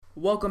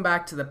Welcome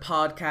back to the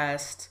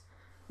podcast.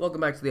 Welcome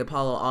back to the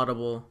Apollo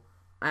Audible.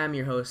 I am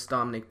your host,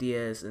 Dominic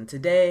Diaz, and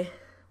today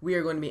we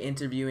are going to be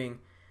interviewing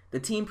the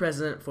team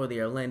president for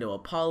the Orlando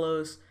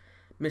Apollos,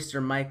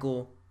 Mr.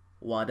 Michael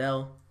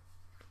Waddell.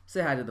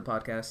 Say hi to the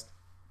podcast.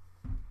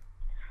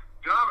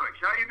 Dominic,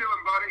 how you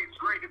doing, buddy? It's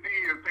great to be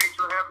here. Thanks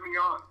for having me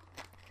on.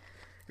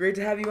 Great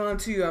to have you on,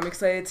 too. I'm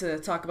excited to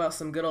talk about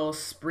some good old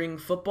spring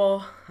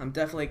football. I'm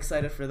definitely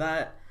excited for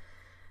that.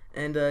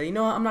 And you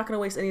know what? I'm not going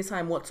to waste any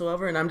time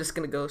whatsoever, and I'm just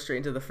going to go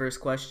straight into the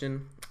first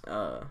question.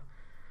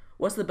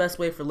 What's the best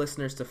way for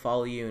listeners to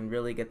follow you and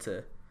really get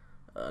to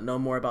know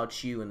more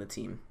about you and the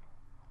team?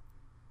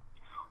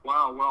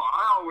 Wow, well,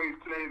 I always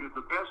say that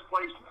the best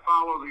place to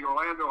follow the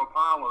Orlando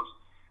Apollos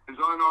is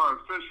on our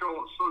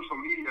official social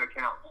media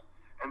accounts,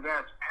 and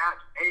that's at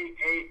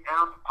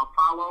AAF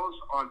Apollos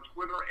on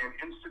Twitter and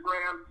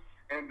Instagram,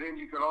 and then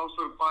you can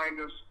also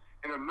find us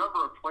in a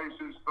number of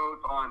places,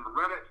 both on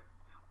Reddit,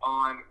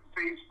 on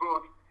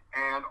Facebook,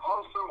 and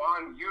also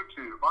on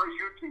YouTube. Our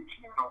YouTube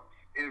channel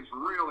is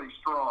really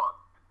strong.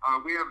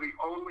 We have the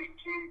only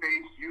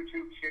team-based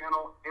YouTube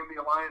channel in the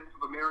Alliance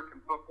of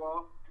American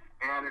Football,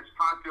 and it's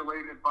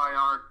populated by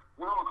our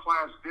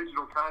world-class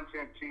digital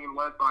content team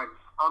led by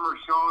Amr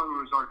Shaw,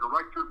 who is our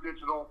director of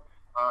digital.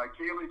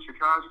 Kaylee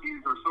Chakosky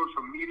is our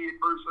social media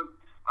person.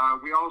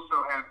 We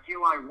also have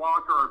Eli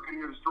Walker, our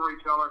video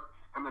storyteller,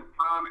 and then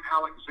Tom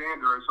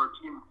Alexander as our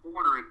team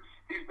reporter.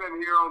 He's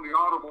been here on the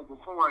Audible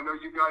before. I know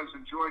you guys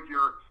enjoyed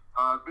your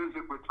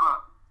visit with Tom.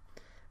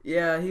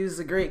 Yeah, he was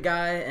a great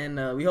guy,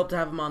 and we hope to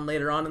have him on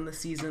later on in the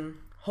season.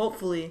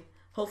 Hopefully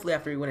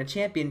after we win a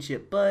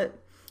championship, but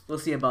we'll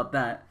see about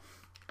that.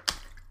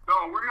 No,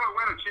 we're going to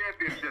win a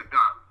championship,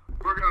 Don.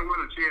 We're going to win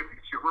a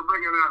championship. We're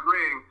bringing that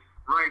ring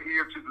right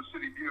here to the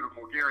City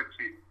Beautiful,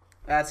 guaranteed.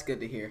 That's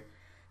good to hear.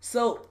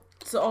 So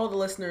all the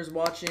listeners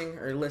watching,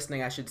 or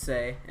listening I should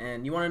say,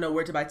 and you want to know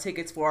where to buy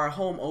tickets for our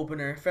home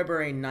opener,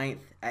 February 9th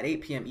at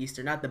 8 p.m.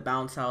 Eastern at the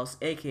Bounce House,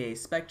 aka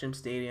Spectrum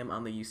Stadium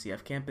on the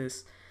UCF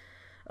campus.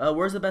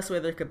 Where's the best way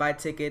they could buy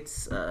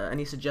tickets?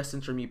 Any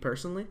suggestions from you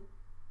personally?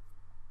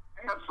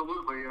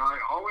 Absolutely. I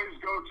always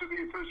go to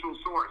the official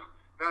source.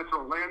 That's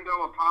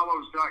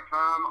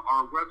OrlandoApollos.com,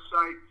 our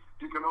website.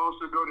 You can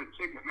also go to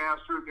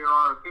Ticketmaster. They're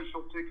our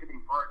official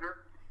ticketing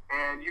partner,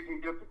 and you can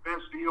get the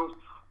best deals.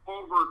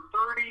 Over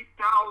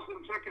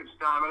 30,000 tickets,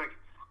 Dominic,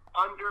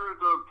 under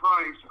the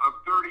price of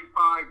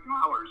 $35.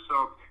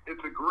 So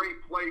it's a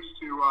great place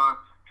to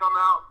come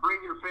out,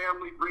 bring your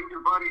family, bring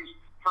your buddies,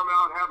 come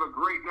out, have a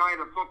great night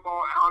of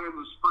football out in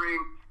the spring.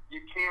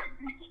 You can't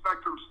beat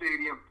Spectrum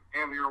Stadium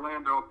and the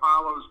Orlando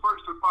Apollos.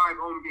 First of 5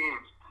 home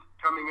games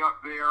coming up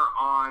there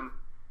on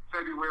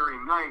February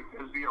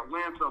 9th as the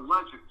Atlanta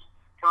Legends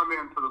come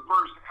in for the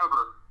first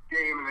ever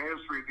game in the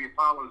history of the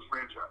Apollos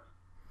franchise.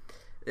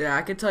 Yeah,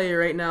 I can tell you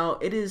right now,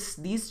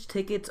 these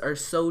tickets are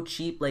so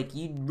cheap, like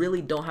you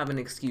really don't have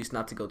an excuse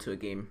not to go to a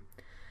game.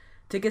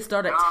 Tickets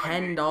start at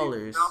 $10.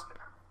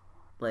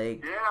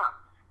 Like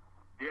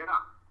Yeah.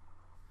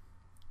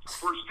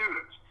 For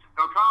students.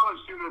 Now,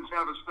 college students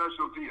have a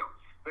special deal.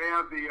 They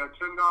have the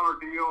 $10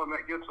 deal, and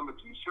that gets them a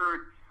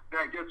T-shirt,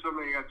 that gets them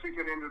a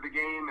ticket into the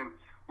game. And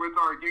with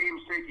our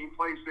games taking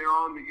place there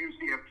on the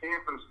UCF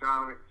campus,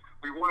 Dominic,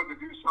 we wanted to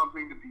do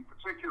something to be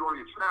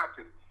particularly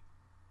attractive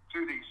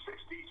to the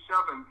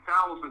 67,000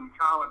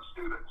 college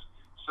students.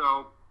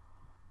 So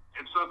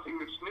it's something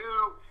that's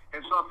new.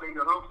 It's something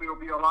that hopefully will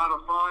be a lot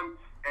of fun.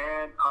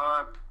 And,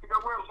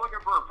 we're looking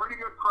for a pretty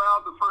good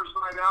crowd the first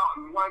night out,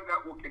 and one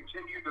that will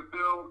continue to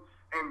build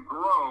and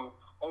grow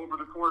over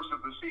the course of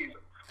the season.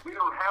 We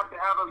don't have to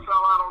have a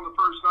sellout on the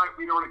first night.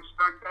 We don't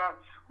expect that.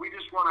 We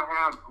just want to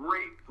have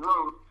great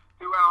growth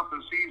throughout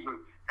the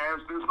season as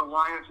this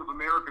Alliance of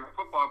American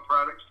Football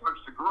product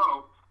starts to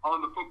grow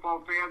on the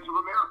football fans of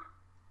America.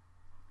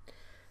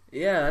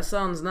 Yeah, that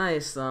sounds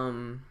nice.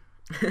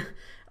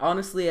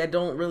 Honestly, I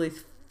don't really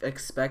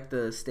expect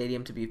the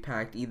stadium to be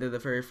packed either the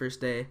very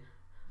first day.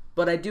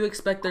 But I do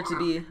expect there to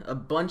be a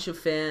bunch of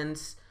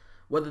fans,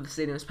 whether the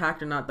stadium is packed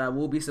or not, that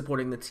will be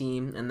supporting the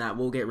team and that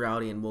will get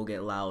rowdy and will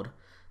get loud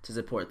to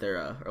support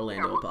their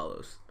Orlando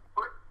Apollos.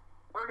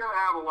 We're going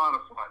to have a lot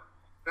of fun.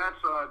 That's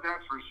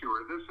for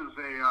sure. This is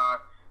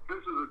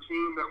a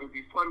team that will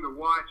be fun to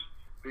watch.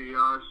 The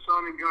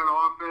Sun and Gun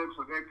offense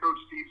with head coach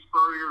Steve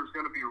Spurrier is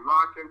going to be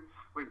rocking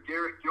with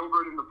Garrett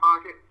Gilbert in the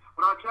pocket.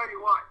 But I'll tell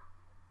you what,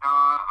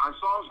 I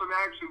saw some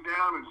action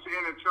down in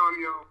San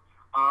Antonio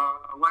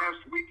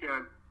last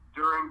weekend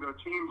during the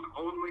team's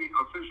only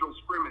official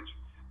scrimmage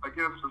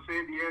against the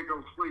San Diego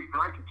Fleet. And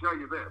I can tell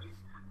you this,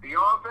 the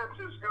offense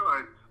is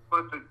good,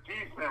 but the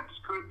defense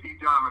could be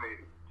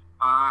dominating.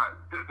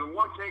 The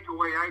one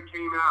takeaway I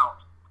came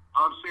out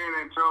of San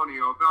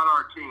Antonio about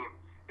our team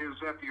is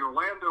that the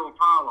Orlando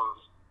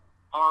Apollos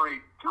are a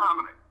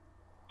dominant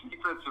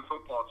defensive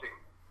football team.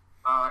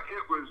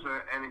 It was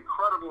an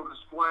incredible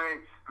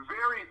display,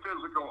 very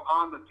physical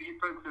on the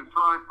defensive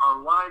front. Our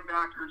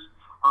linebackers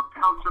are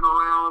pouncing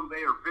around. They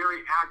are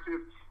very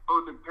active,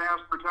 both in pass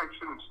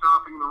protection and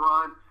stopping the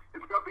run.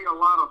 It's going to be a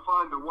lot of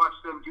fun to watch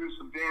them do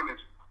some damage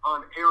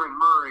on Aaron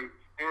Murray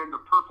and the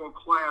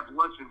purple-clad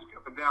legends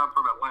coming down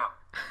from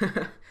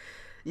Atlanta.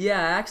 Yeah,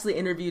 I actually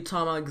interviewed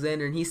Tom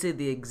Alexander, and he said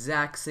the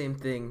exact same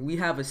thing. We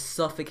have a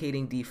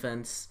suffocating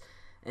defense,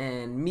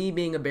 and me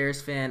being a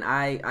Bears fan,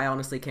 I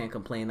honestly can't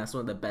complain. That's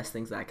one of the best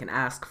things that I can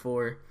ask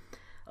for.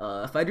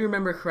 If I do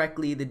remember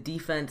correctly, the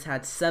defense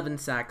had 7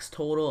 sacks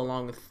total,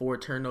 along with 4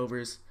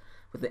 turnovers,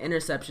 with the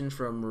interception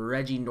from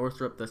Reggie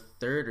Northrup the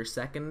third or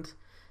second.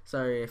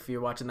 Sorry if you're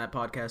watching that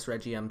podcast,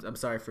 Reggie. I'm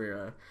sorry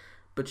for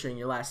butchering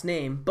your last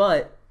name,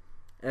 but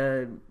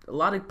a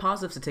lot of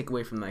positives to take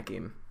away from that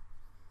game.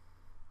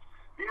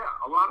 Yeah,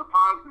 a lot of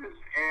positives,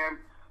 and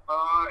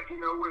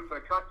with the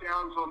cut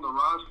downs on the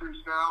rosters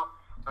now,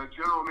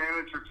 General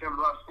Manager Tim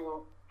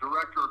Russell,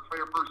 Director of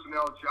Player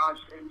Personnel Josh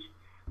H,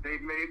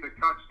 they've made the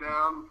cuts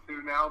down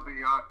to now the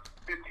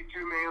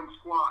 52-man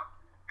squad,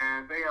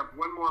 and they have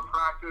one more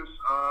practice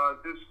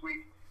this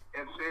week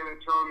in San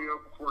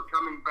Antonio before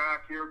coming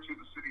back here to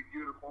the City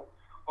Beautiful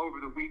over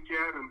the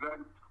weekend, and then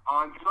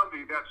on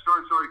Sunday that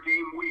starts our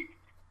game week,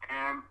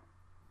 and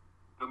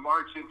the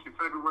march into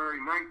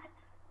February 9th,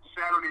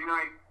 Saturday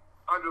night,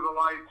 under the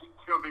lights.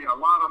 It's going to be a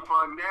lot of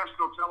fun.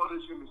 National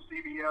television, the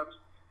CBS,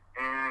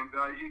 and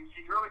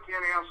you really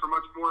can't ask for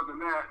much more than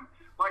that. And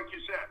like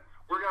you said,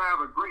 we're going to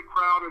have a great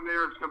crowd in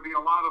there. It's going to be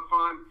a lot of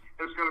fun.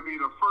 It's going to be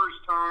the first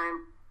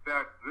time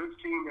that this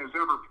team has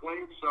ever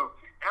played, so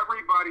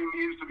everybody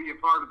needs to be a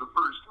part of the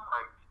first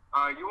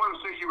time. You want to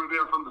say you were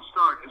there from the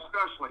start,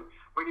 especially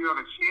when you have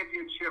a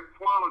championship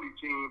quality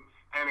team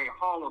and a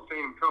Hall of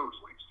Fame coach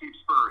like Steve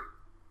Spurrier.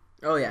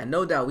 Oh yeah,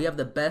 no doubt. We have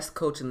the best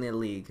coach in the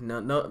league.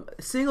 No,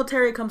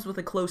 Singletary comes with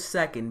a close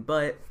second,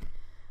 but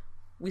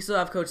we still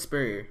have Coach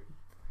Spurrier.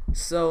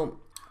 So,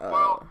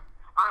 I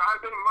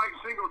think Mike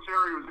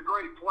Singletary was a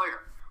great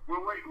player.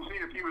 We'll wait and see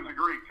if he was a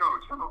great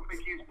coach. I don't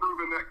think he's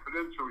proven that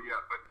credential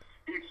yet, but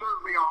he's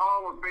certainly a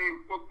Hall of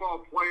Fame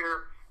football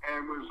player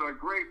and was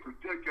great for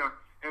Ditka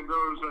and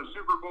those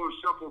Super Bowl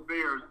shuffle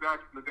Bears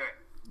back in the day.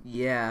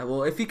 Yeah,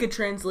 well, if he could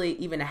translate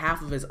even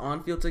half of his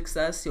on-field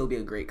success, he'll be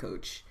a great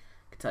coach.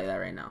 Tell you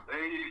that right now.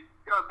 Hey, you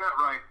got that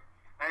right.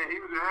 Hey, he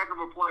was a heck of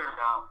a player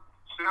now.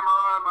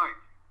 Samurai Mike.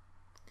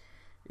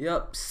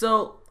 Yep.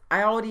 So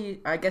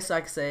I guess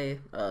I could say,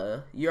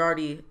 you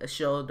already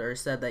showed or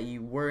said that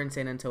you were in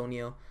San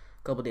Antonio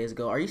a couple days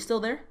ago. Are you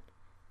still there?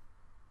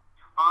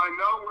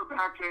 No, we're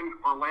back in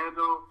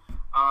Orlando.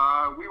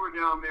 We were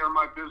down there.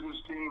 My business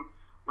team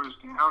was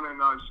down in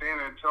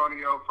San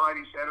Antonio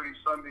Friday, Saturday,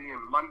 Sunday,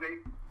 and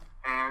Monday.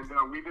 And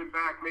we've been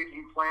back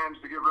making plans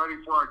to get ready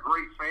for our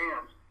great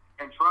fans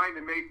and trying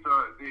to make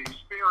the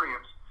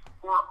experience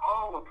for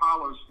all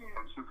Apollos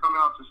fans who come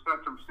out to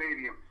Spectrum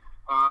Stadium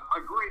a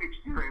great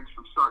experience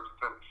from start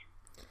to finish.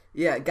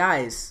 Yeah,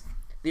 guys,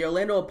 the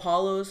Orlando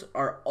Apollos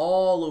are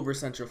all over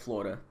Central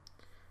Florida.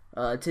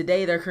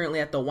 Today they're currently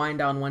at the Wind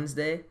Down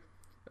Wednesday.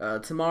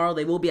 Tomorrow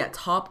they will be at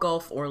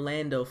Topgolf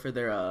Orlando for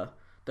their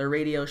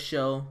radio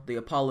show, the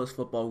Apollos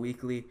Football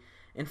Weekly.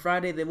 And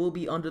Friday they will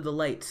be under the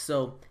lights.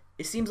 So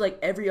it seems like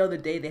every other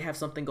day they have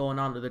something going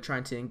on that they're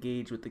trying to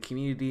engage with the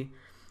community.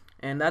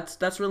 And that's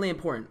really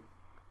important.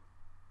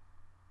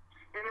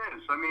 It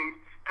is. I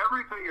mean,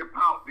 everything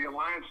about the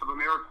Alliance of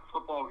American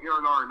Football here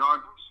in our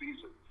inaugural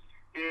season,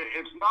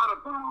 it's not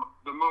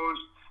about the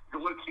most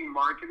glitzy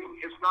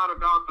marketing. It's not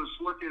about the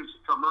slickest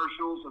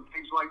commercials and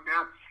things like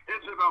that.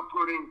 It's about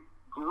putting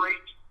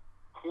great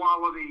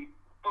quality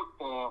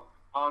football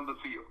on the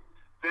field.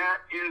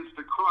 That is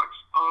the crux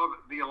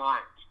of the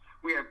Alliance.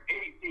 We have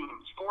 8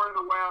 teams, 4 in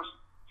the West,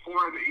 4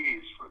 in the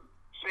East. From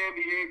San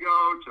Diego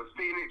to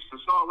Phoenix to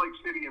Salt Lake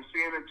City and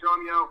San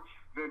Antonio,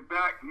 then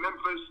back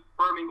Memphis,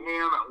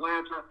 Birmingham,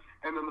 Atlanta,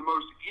 and then the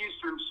most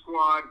eastern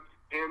squad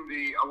in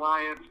the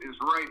Alliance is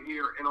right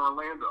here in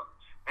Orlando.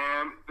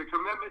 And the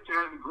commitment to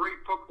having great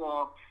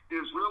football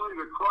is really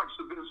the crux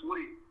of this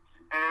league.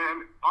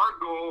 And our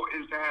goal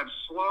is to have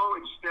slow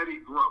and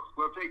steady growth.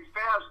 We'll take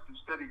fast and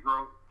steady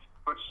growth,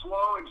 but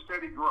slow and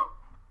steady growth.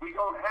 We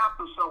don't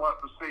have to sell out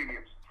the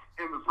stadiums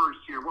in the first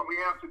year. What we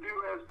have to do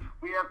is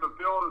we have to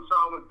build a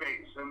solid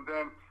base and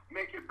then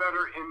make it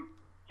better in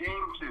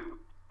game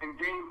 2, in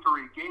game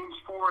 3, games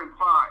 4 and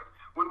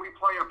 5. When we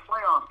play a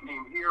playoff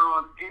game here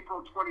on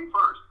April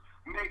 21st,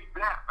 make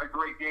that a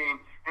great game.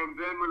 And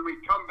then when we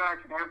come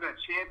back and have that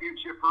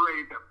championship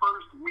parade that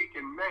first week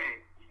in May,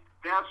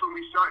 that's when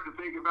we start to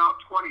think about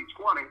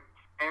 2020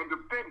 and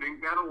defending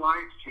that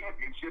Alliance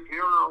championship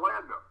here in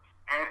Orlando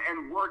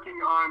and working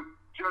on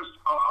just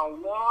a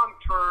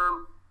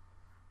long-term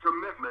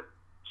commitment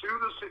to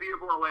the city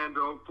of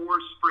Orlando for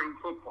spring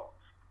football.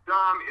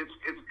 Dom,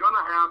 it's going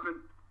to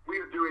happen. We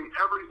are doing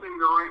everything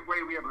the right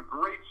way. We have a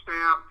great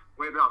staff.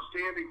 We have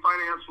outstanding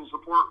financial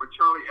support with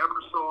Charlie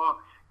Ebersol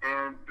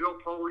and Bill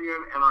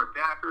Polian and our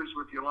backers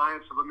with the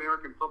Alliance of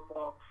American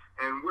Football.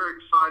 And we're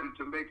excited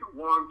to make a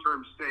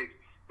long-term stake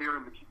here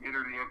in the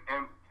community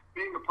and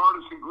being a part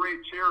of some great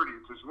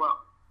charities as well.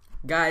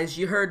 Guys,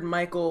 you heard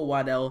Michael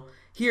Waddell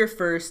here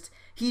first.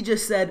 He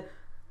just said,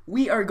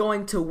 we are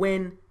going to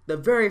win the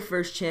very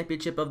first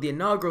championship of the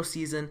inaugural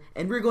season,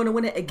 and we're going to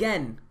win it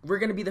again. We're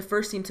going to be the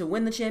first team to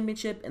win the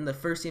championship and the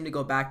first team to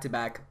go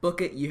back-to-back.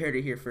 Book it. You heard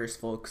it here first,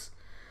 folks.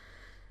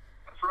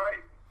 That's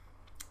right.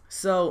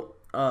 So,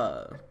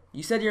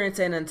 you said you're in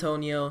San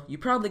Antonio. You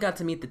probably got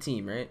to meet the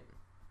team, right?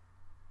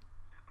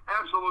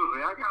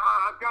 Absolutely.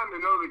 I've gotten to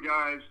know the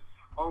guys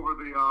over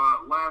the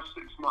last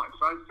 6 months.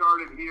 I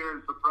started here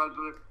as the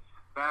president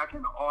back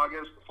in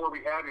August before we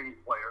had any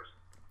players.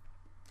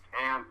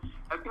 And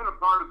I've been a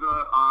part of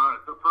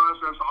the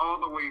process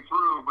all the way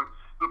through. But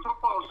the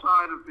football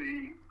side of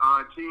the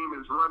team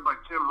is run by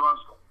Tim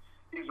Russell.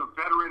 He's a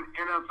veteran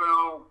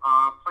NFL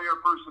player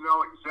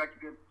personnel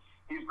executive.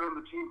 He's been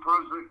the team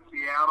president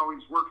in Seattle.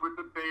 He's worked with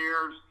the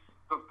Bears,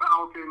 the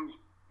Falcons,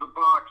 the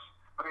Bucks.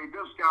 I mean,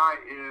 this guy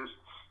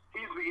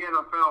he's the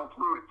NFL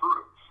through and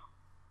through.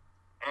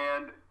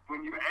 And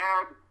when you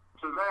add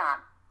to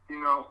that,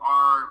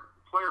 our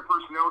player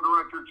personnel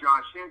director,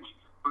 Josh Hinch,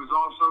 who's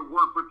also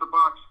worked with the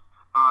Bucks,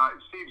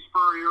 Steve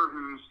Spurrier,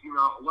 who's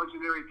a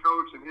legendary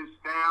coach, and his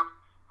staff,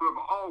 who have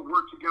all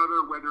worked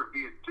together, whether it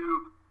be at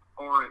Duke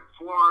or at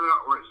Florida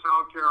or at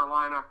South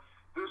Carolina.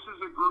 This is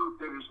a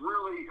group that is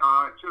really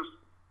just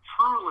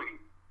truly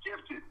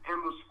gifted in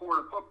the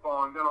sport of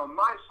football. And then on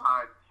my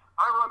side,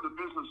 I run the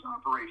business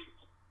operations.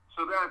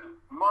 So that's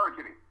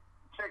marketing,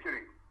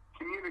 ticketing,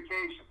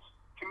 communications,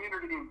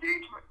 community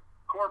engagement,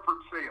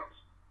 corporate sales,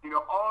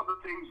 all the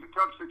things that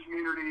touch the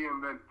community and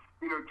then,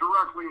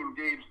 directly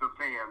engage the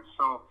fans.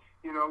 So,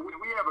 we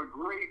have a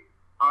great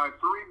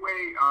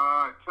three-way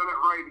tenant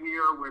right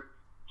here with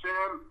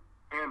Tim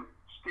and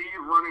Steve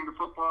running the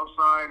football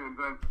side, and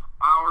then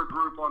our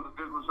group on the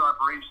business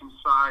operations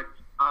side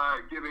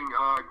giving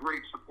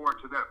great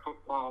support to that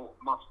football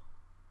muscle.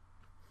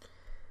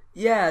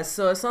 Yeah,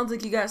 so it sounds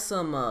like you got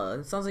some.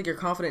 It sounds like you're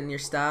confident in your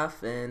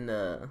staff, and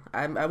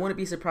I wouldn't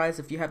be surprised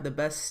if you have the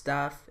best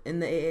staff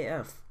in the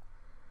AAF.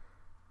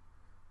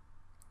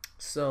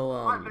 So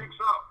I think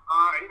so.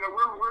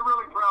 We're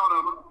really proud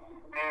of them,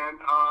 and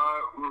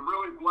we're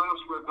really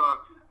blessed with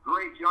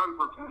great young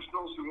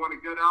professionals who want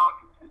to get out,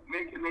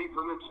 make a name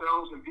for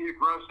themselves, and be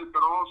aggressive,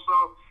 but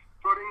also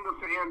putting the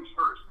fans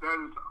first. That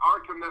is our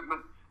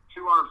commitment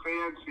to our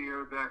fans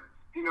here. That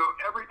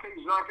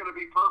everything's not going to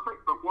be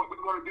perfect, but what we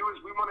want to do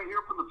is we want to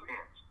hear from the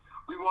fans.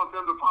 We want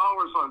them to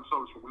follow us on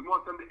social. We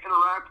want them to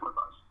interact with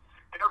us.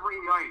 Every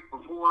night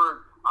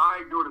before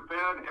I go to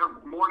bed,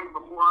 every morning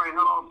before I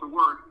head off to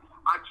work,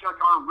 I check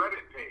our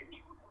Reddit page,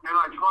 and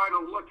I try to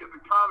look at the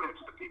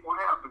comments that people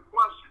have, the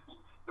questions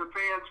the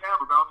fans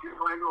have about the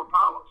Orlando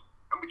Apollos,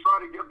 and we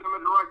try to give them a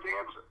direct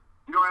answer.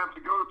 You don't have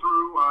to go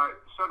through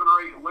 7 or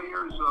 8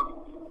 layers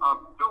of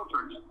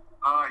filters.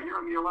 Here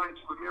in the Alliance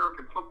of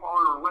American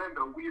Football in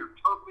Orlando, we are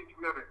totally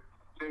committed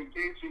to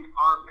engaging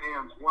our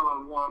fans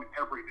one-on-one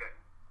every day.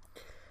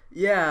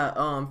 Yeah,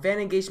 fan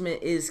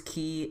engagement is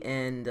key,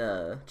 and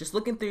just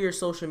looking through your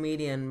social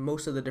media and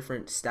most of the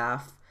different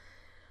staff,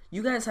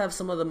 you guys have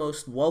some of the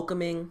most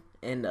welcoming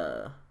and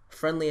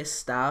friendliest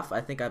staff I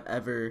think I've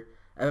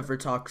ever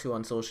talked to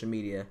on social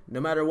media.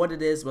 No matter what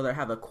it is, whether I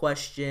have a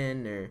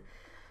question or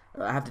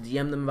I have to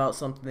DM them about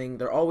something,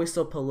 they're always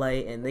so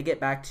polite, and they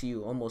get back to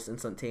you almost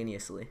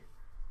instantaneously.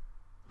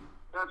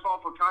 That's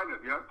awful kind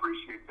of you. I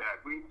appreciate that.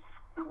 We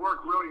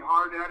work really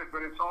hard at it,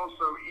 but it's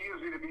also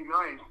easy to be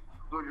nice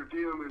when you're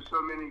dealing with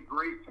so many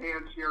great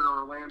fans here in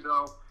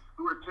Orlando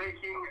who are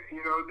taking,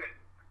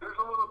 there's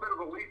a little bit of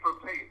a leap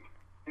of faith.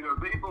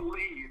 They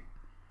believe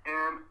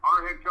in our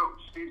head coach,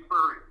 Steve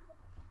Spurrier.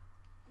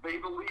 They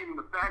believe in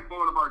the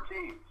backbone of our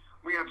team.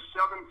 We have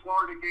 7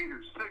 Florida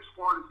Gators, 6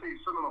 Florida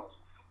State Seminoles,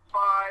 5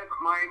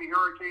 Miami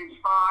Hurricanes,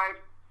 5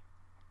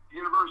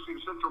 University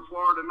of Central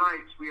Florida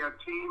Knights. We have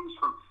teams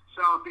from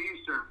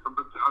Southeastern,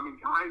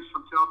 guys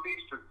from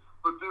Southeastern,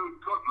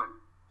 Bethune-Cookman,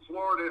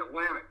 Florida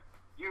Atlantic,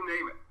 you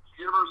name it,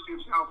 University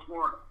of South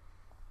Florida.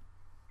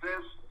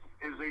 This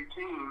is a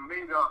team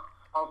made up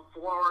of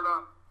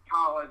Florida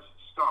college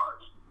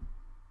stars.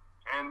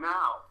 And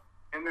now,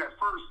 in that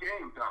first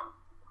game, Tom,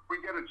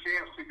 we get a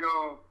chance to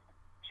go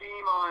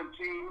team on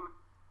team,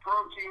 pro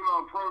team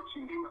on pro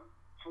team,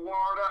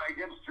 Florida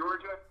against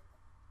Georgia.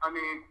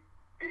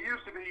 It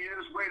used to be you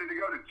just waited to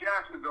go to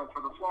Jacksonville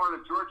for the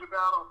Florida-Georgia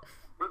battle.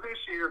 But this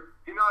year,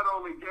 you not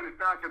only get it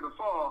back in the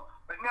fall,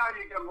 but now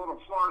you get a little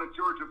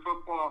Florida-Georgia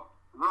football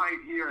right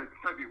here in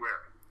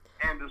February.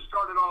 And to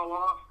start it all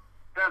off,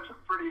 that's a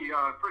pretty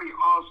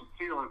awesome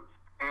feeling.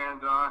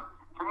 And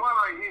from what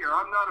I hear,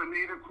 I'm not a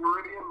native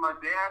Floridian. My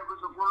dad was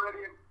a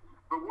Floridian.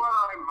 But what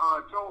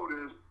I'm told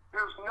is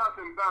there's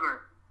nothing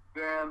better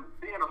than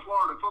being a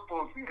Florida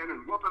football fan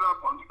and whooping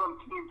up on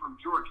some team from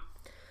Georgia.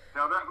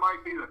 Now, that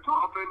might be the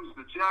Dolphins,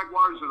 the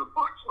Jaguars, or the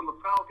Bucks on the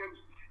Falcons.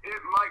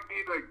 It might be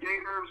the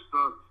Gators,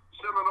 the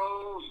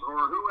Seminoles,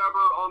 or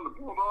whoever on the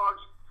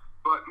Bulldogs.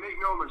 But make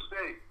no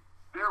mistake,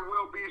 there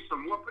will be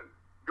some whooping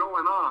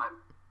going on,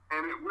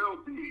 and it will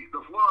be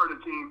the Florida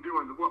team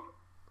doing the whooping.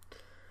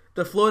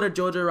 The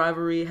Florida-Georgia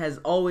rivalry has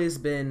always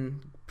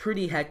been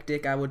pretty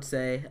hectic, I would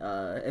say.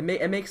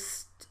 It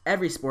makes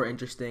every sport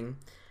interesting.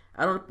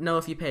 I don't know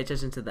if you pay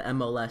attention to the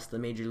MLS, the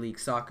Major League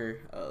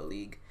Soccer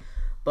league.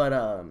 But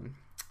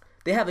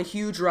they have a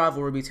huge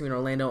rivalry between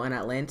Orlando and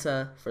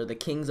Atlanta for the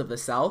Kings of the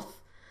South.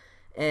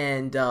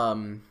 And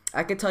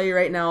I can tell you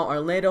right now,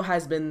 Orlando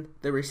has been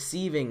the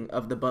receiving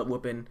of the butt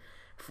whooping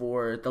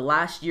for the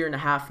last year and a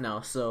half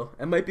now. So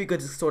it might be good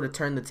to sort of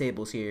turn the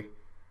tables here.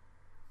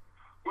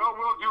 Well,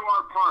 we'll do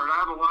our part. I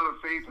have a lot of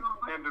faith in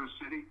Orlando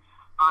City.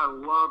 I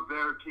love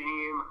their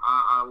team.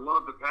 I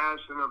love the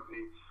passion of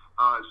the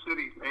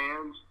city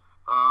fans.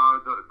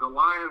 The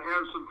Lion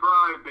has some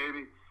pride,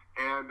 baby.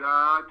 And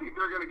I think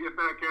they're going to get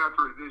back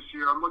after it this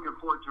year. I'm looking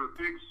forward to a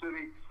big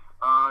city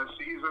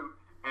season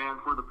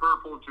and for the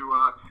Purple to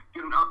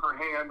get an upper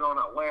hand on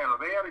Atlanta.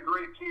 They had a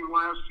great team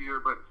last year,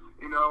 but,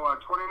 2019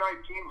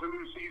 is a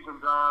new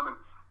season, Dom. And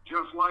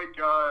just like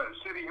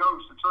City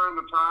hopes to turn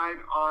the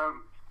tide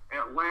on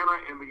Atlanta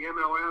in the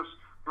MLS,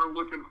 we're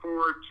looking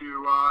forward to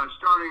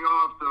starting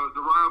off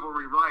the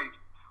rivalry right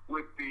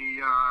with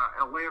the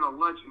Atlanta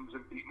Legends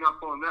and beating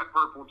up on that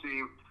Purple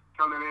team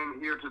coming in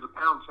here to the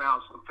Pounce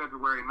House on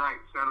February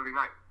 9th, Saturday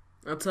night.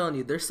 I'm telling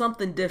you, there's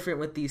something different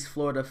with these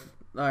Florida,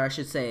 or I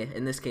should say,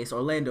 in this case,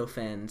 Orlando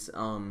fans.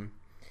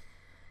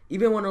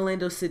 Even when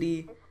Orlando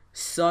City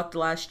sucked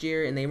last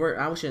year, and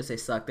I shouldn't say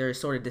sucked, they were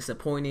sort of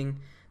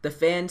disappointing. The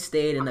fans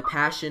stayed, and the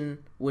passion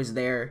was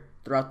there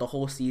throughout the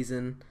whole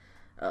season.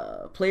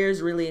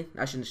 Fans really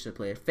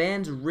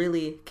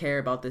care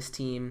about this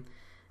team,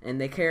 and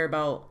they care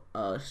about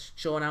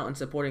showing out and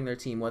supporting their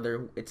team,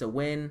 whether it's a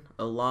win,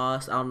 a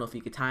loss. I don't know if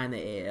you could tie in the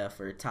AAF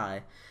or a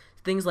tie.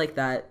 Things like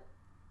that.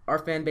 Our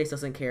fan base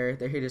doesn't care.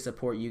 They're here to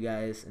support you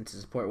guys and to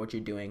support what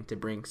you're doing to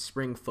bring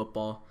spring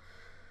football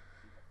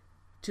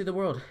to the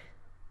world.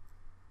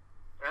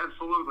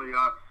 Absolutely.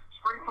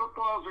 Spring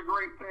football is a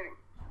great thing.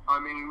 I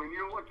mean, when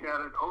you look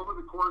at it over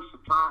the course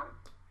of time,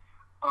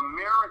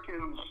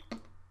 Americans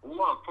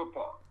love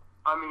football.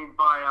 I mean,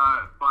 by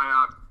a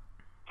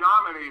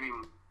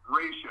dominating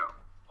ratio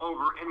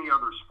over any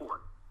other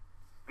sport.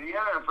 The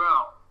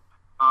NFL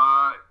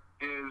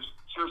is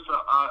just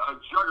a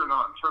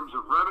juggernaut in terms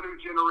of revenue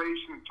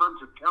generation, in terms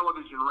of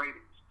television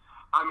ratings.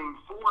 I mean,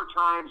 4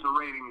 times the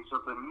ratings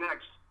of the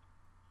next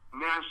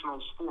national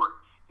sport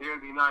here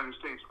in the United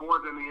States, more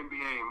than the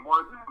NBA,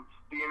 more than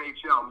the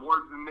NHL,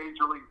 more than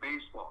Major League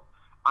Baseball.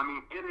 I mean,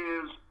 it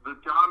is the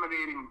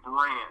dominating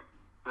brand,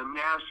 the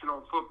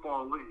National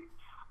Football League.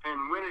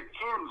 And when it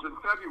ends in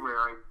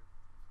February,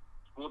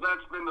 well,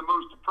 that's been the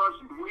most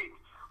depressing week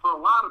for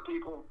a lot of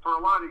people for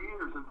a lot of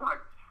years. In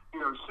fact,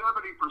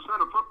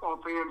 70% of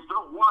football fans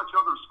don't watch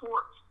other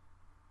sports.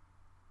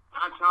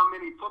 That's how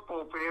many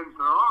football fans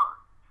there are.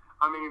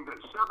 I mean, that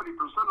 70%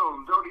 of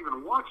them don't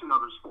even watch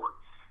another sport.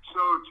 So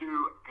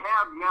to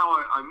have now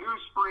a new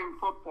spring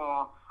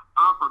football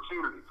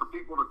opportunity for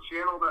people to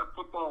channel that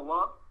football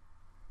love,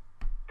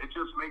 it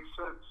just makes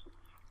sense.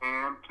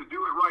 And to do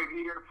it right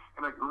here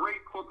in a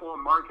great football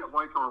market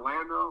like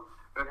Orlando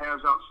that has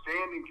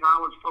outstanding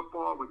college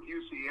football with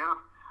UCF,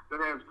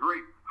 that has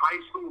great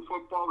high school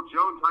football,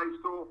 Jones High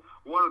School,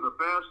 one of the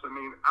best, I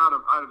mean, out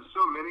of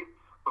so many.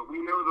 But we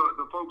know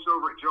the folks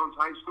over at Jones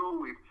High School.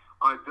 We've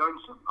done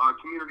some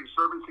community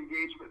service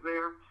engagement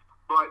there.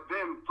 But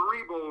then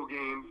 3 bowl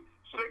games,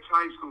 6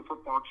 high school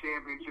football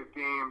championship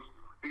games,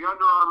 the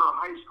Under Armour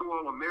High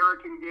School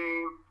All-American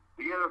game,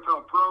 the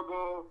NFL Pro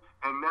Bowl,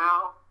 and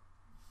now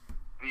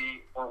the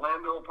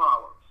Orlando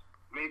Apollos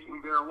making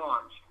their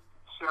launch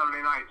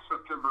Saturday night,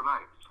 September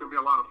 9th. It's going to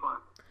be a lot of fun.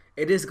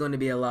 It is going to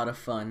be a lot of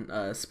fun.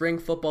 Spring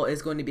football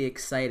is going to be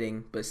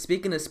exciting. But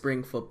speaking of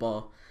spring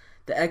football,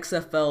 the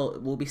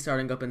XFL will be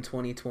starting up in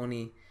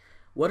 2020.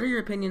 What are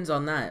your opinions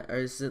on that? Or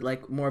is it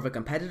like more of a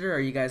competitor, or are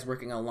you guys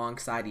working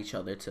alongside each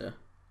other to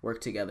work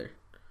together?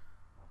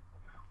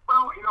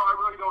 Well, I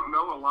really don't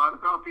know a lot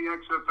about the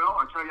XFL.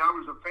 I tell you, I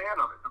was a fan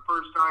of it the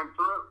first time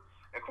through.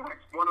 In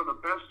fact, one of the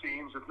best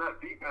teams, if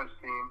not the best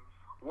team,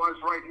 was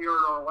right here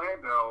in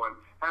Orlando and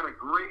had a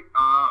great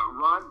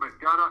run, but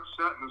got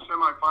upset in the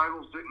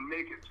semifinals, didn't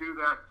make it to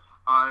that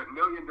 $1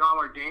 million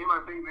game,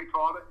 I think they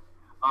called it.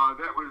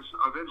 That was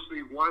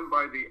eventually won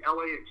by the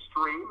LA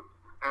Extreme.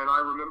 And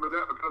I remember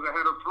that because I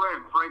had a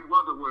friend, Frank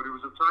Leatherwood, who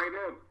was a tight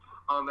end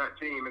on that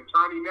team, and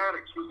Tommy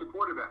Maddox was the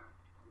quarterback.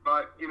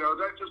 But,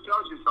 that just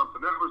tells you something.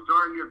 That was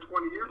darn near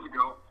 20 years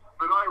ago,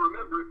 but I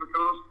remember it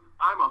because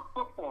I'm a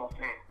football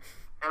fan,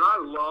 and I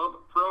love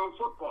pro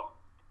football.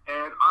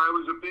 And I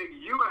was a big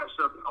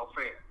USFL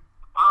fan.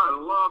 I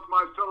loved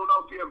my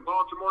Philadelphia and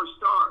Baltimore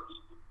Stars.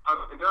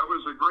 And that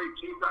was a great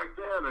team back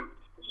then. And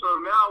so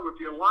now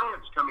with the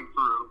Alliance coming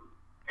through,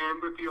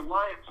 and with the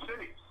Alliance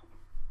cities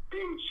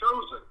being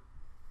chosen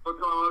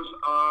because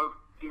of,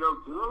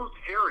 growth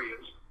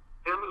areas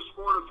in the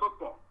sport of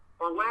football.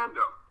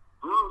 Orlando,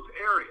 growth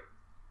area.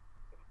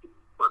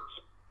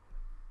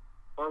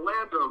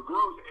 Orlando,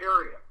 growth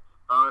area.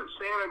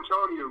 San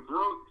Antonio,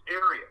 growth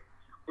area.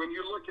 When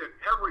you look at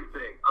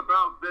everything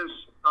about this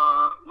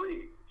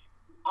league,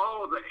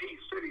 all of the 8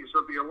 cities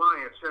of the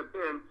Alliance have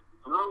been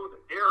growth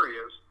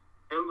areas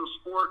in the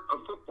sport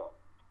of football.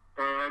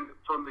 And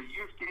from the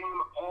youth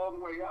game all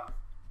the way up.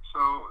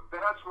 So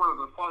that's one of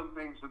the fun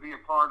things to be a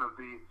part of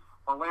the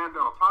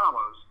Orlando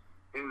Apollos,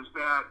 is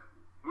that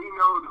we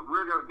know that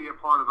we're going to be a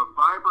part of a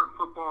vibrant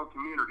football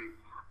community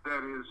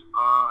that is,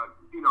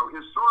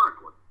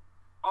 historically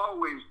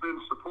always been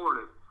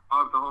supportive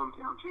of the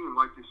hometown team,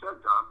 like you said,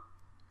 Tom.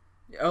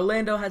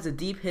 Orlando has a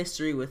deep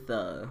history with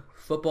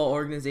football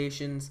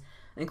organizations,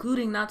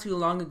 including not too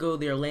long ago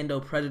the Orlando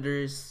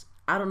Predators.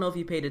 I don't know if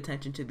you paid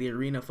attention to the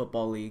Arena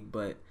Football League,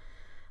 but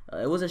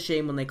it was a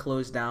shame when they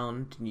closed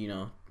down.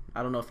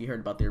 I don't know if you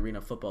heard about the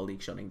Arena Football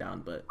League shutting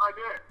down, but I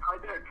did.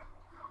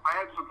 I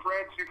had some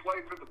friends who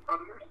played for the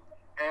Predators,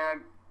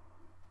 and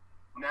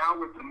now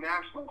with the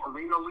National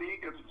Arena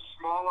League, it's a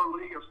smaller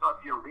league. It's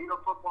not the Arena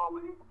Football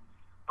League,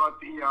 but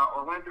the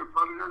Orlando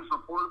Predators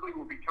reportedly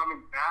will be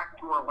coming back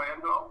to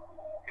Orlando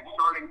and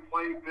starting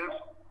play this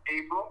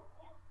April,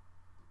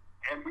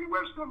 and we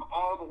wish them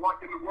all the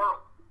luck in the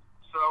world.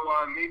 So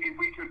maybe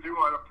we could do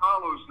an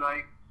Apollo's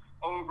night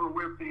over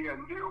with the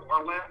new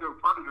Orlando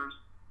Predators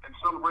and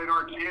celebrate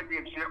our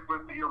championship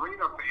with the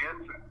arena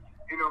fans. And,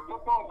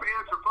 football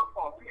fans are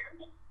football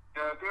fans.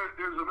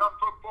 There's enough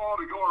football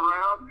to go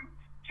around. And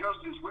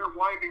just as we're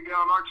winding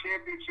down our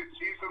championship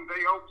season,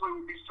 they hopefully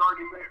will be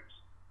starting theirs.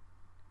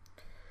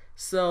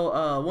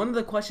 So one of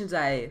the questions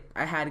I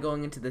had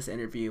going into this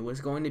interview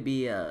was going to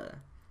be,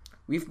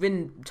 we've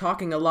been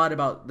talking a lot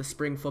about the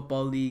spring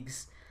football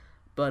leagues,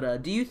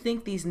 but do you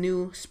think these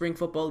new spring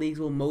football leagues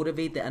will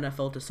motivate the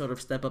NFL to sort of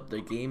step up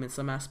their game in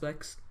some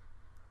aspects?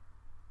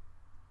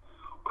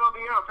 Well,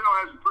 the NFL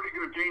has a pretty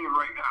good game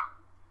right now.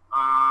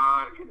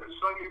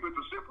 Sunday with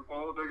the Super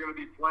Bowl, they're going to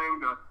be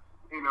playing to,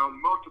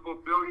 multiple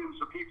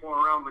billions of people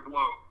around the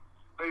globe.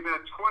 They've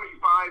had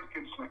 25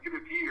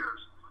 consecutive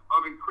years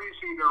of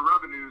increasing their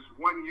revenues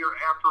one year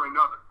after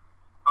another.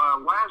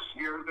 Last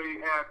year, they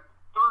had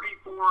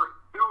 $34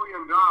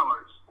 billion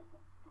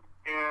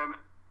in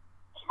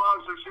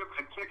sponsorship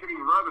and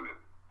ticketing revenue.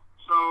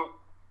 So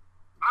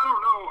I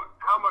don't know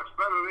how much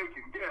better they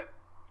can get,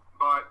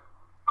 but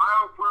I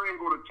hope we're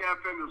able to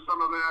tap into some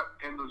of that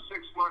in the 6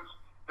 months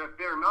that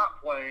they're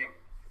not playing,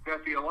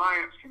 that the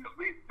Alliance can at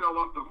least fill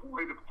up the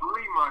void of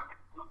 3 months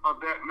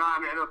of that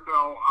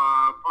non-NFL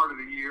part of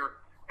the year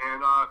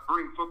and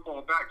bring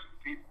football back to the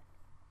people.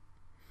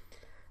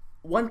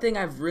 One thing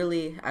I guess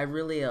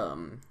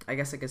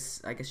you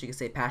could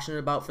say passionate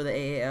about for the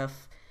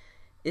AAF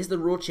is the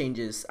rule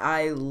changes.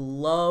 I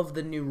love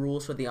the new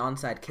rules for the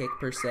onside kick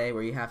per se,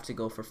 where you have to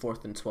go for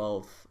 4th and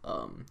 12.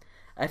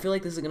 I feel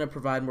like this is going to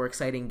provide more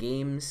exciting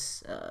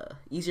games,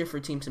 easier for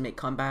teams to make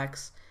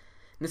comebacks,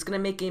 and it's going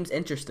to make games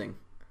interesting.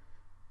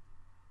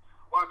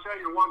 Well, I'll tell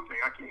you one thing.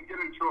 I can't get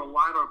into a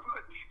lot of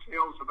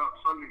details about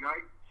Sunday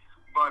night,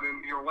 but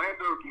in the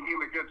Orlando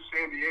game against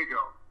San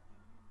Diego,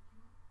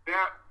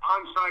 that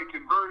onside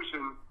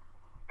conversion,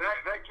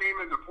 that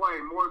came into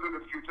play more than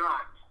a few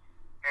times.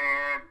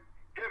 And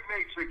it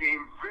makes the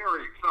game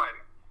very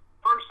exciting.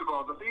 First of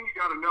all, the thing you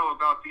got to know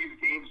about these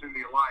games in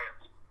the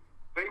Alliance,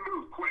 they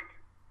move quick.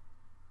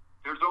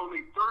 There's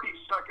only 30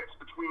 seconds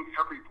between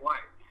every play,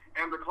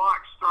 and the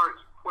clock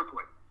starts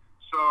quickly.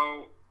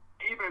 So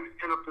even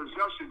in a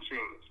possession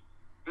change,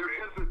 there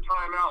is a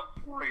timeout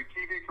for a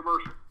TV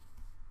commercial.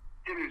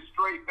 It is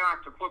straight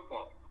back to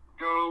football.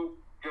 Go,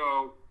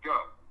 go,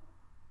 go.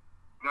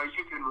 Now,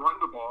 you can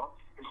run the ball.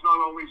 It's not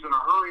always in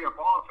a hurry-up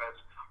offense,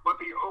 but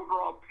the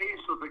overall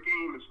pace of the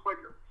game is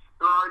quicker.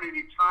 There aren't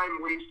any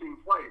time-wasting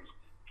plays.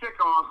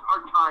 Kickoffs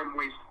are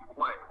time-wasting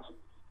plays.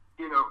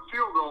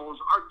 Field goals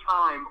are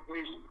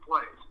time-wasting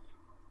plays.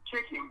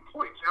 Kicking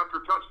points after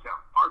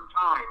touchdown are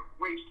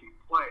time-wasting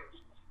plays.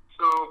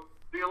 So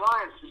the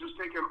Alliance is just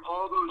taking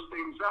all those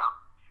things out.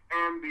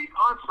 And the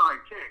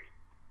onside kick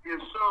is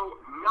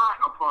so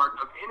not a part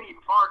of any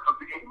part of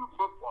the game of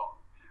football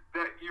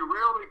that you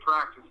rarely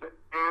practice it,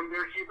 and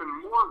they're even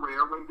more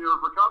rare when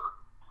they're recovered.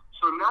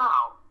 So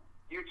now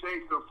you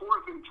take the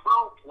 4th and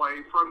 12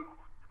 play from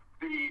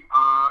the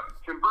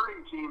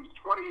converting team's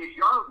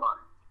 28-yard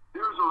line.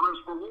 There's a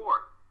risk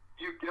reward.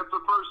 You get the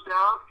first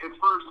down, it's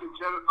 1st and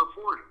 10 at the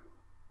 40,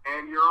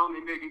 and you're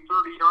only maybe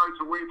 30 yards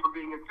away from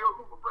being in field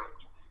goal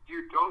range.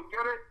 You don't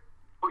get it,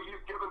 but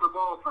you've given the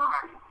ball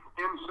back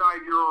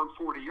inside your own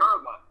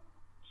 40-yard line.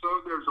 So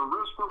there's a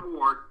risk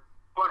reward,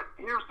 but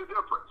here's the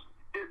difference.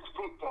 It's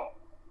football.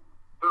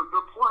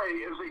 The play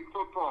is a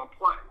football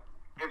play.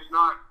 It's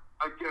not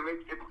a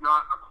gimmick. It's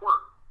not a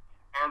quirk.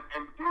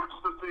 And that's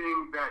the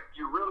thing that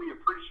you really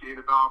appreciate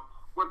about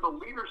what the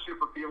leadership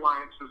of the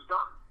Alliance has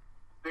done.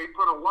 They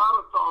put a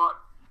lot of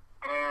thought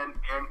and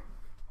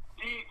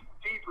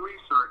deep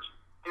research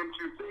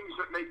into things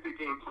that make the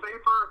game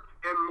safer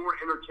and more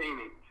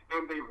entertaining.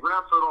 And they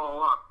wrap it all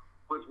up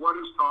with what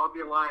is called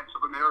the Alliance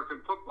of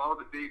American Football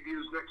that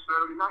debuts next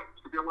Saturday night.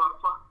 It's going to be a lot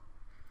of fun.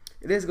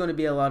 It is going to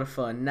be a lot of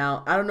fun.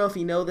 Now, I don't know if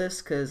you know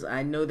this, because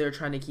I know they're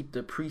trying to keep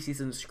the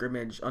preseason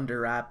scrimmage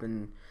under wrap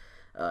and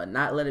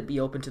not let it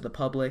be open to the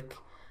public.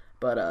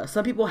 But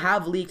some people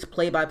have leaked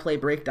play-by-play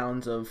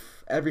breakdowns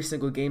of every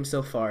single game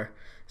so far.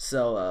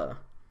 So,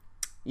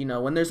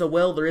 when there's a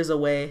will, there is a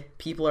way.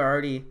 People are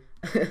already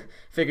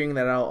figuring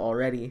that out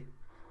already.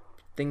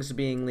 Things are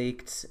being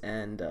leaked,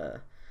 and I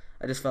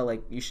just felt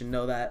like you should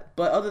know that.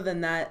 But other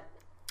than that...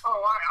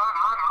 Oh,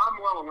 I'm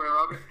well well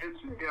aware of it.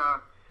 It's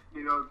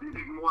they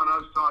didn't want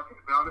us talking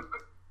about it,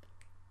 but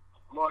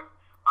look,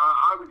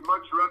 I would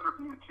much rather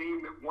be a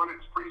team that won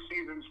its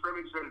preseason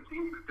scrimmage than a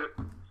team that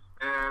didn't.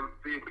 And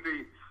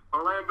the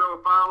Orlando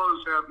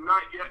Apollos have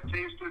not yet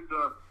tasted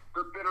the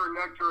bitter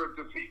nectar of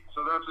defeat,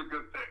 so that's a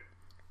good thing.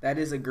 That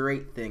is a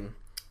great thing.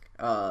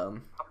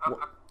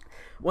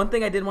 One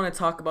thing I did want to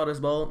talk about as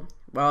well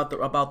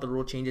about the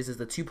rule changes is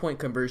the 2-point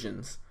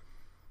conversions.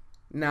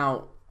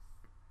 Now,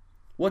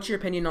 what's your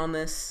opinion on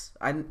this?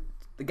 I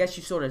guess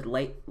you sort of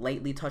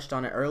lightly touched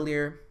on it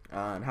earlier,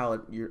 and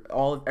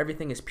how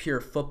everything is pure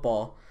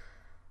football.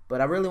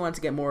 But I really wanted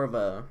to get more of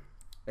an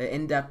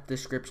in-depth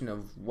description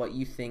of what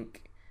you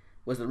think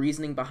was the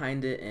reasoning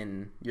behind it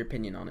and your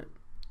opinion on it.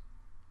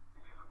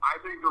 I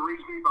think the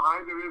reasoning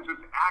behind it is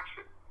it's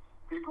action.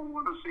 People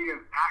want to see an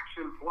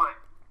action play.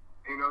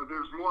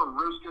 There's more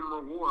risk and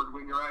reward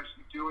when you're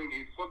actually doing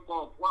a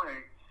football play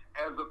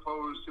as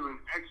opposed to an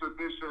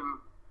exhibition,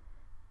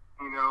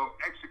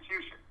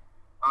 execution.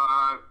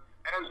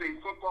 As a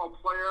football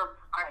player,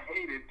 I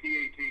hated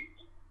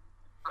PATs.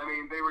 I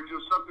mean, they were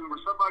just something where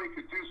somebody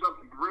could do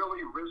something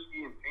really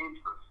risky and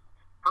dangerous,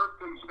 hurt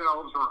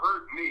themselves or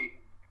hurt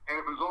me, and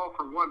it was all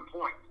for 1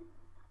 point.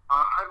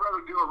 I'd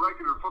rather do a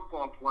regular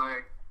football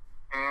play,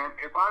 and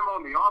if I'm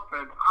on the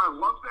offense, I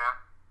love that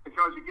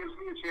because it gives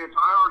me a chance.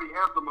 I already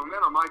have the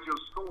momentum I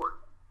just scored.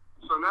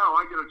 So now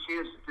I get a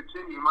chance to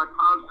continue my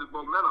positive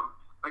momentum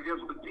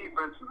against the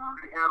defense that I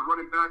already had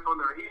running back on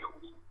their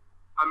heels.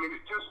 I mean,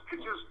 it's just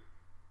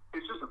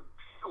a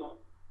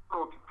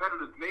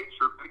competitive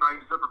nature if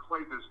anybody's ever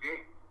played this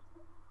game.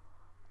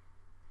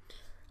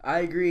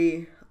 I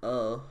agree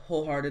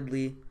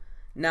wholeheartedly.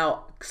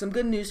 Now, some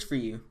good news for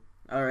you.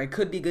 Or it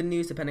could be good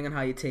news depending on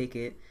how you take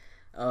it.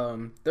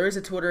 There is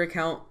a Twitter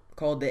account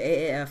called the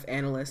AAF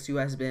Analyst who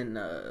has been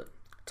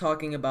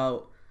talking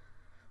about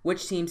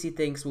which teams he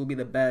thinks will be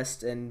the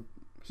best, and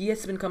he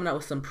has been coming out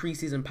with some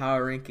preseason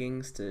power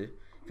rankings to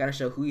kind of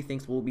show who he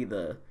thinks will be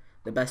the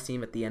best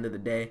team at the end of the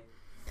day.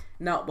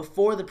 Now,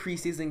 before the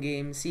preseason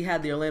games, he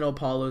had the Orlando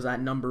Apollos at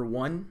number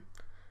 1,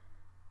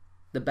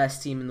 the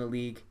best team in the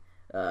league.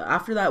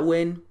 After that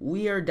win,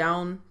 we are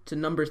down to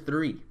number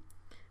 3.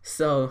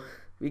 So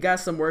we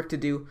got some work to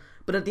do.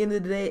 But at the end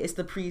of the day, it's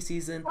the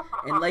preseason.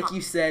 And like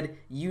you said,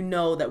 you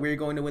know that we're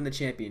going to win the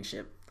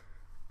championship.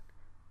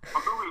 Who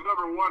is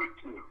number 1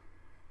 and 2?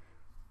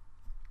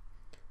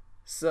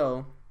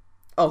 So,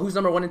 who's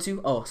number 1 and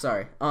 2? Oh,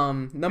 sorry.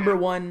 Number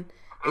 1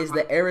 is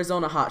the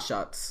Arizona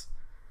Hotshots.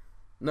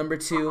 Number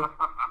 2,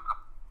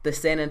 the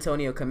San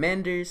Antonio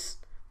Commanders.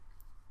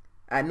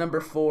 At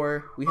number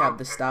 4, we have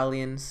the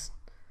Stallions.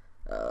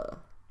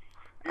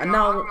 And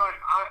now,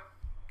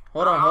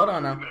 hold on.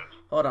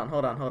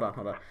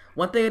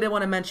 One thing I did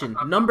want to mention: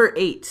 number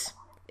 8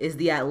 is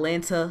the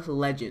Atlanta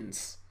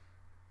Legends.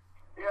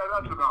 Yeah,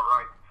 that's about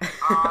right.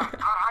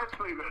 I'd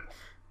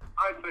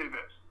say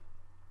this.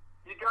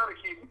 You got to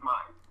keep in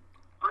mind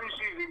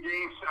preseason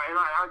games, and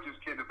I'm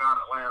just kidding about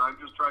Atlanta. I'm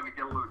just trying to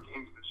get a little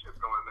gamesmanship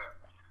going there.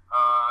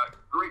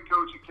 Great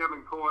coach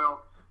Kevin Coyle,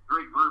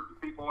 great group of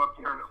people up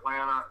here in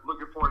Atlanta.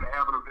 Looking forward to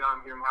having them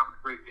down here and having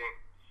a great game.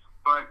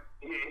 But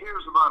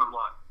here's the bottom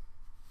line.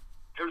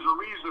 There's a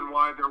reason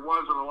why there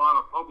wasn't a lot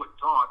of public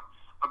talk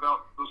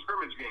about the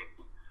scrimmage games.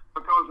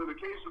 Because in the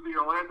case of the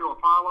Orlando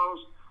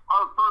Apollos,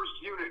 our first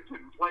unit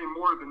didn't play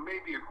more than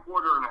maybe a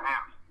quarter and a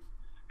half.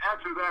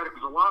 After that, it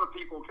was a lot of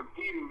people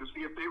competing to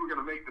see if they were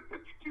going to make the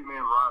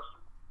 52-man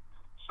roster.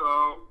 So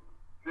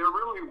there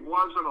really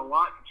wasn't a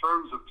lot in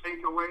terms of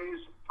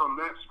takeaways from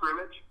that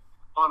scrimmage.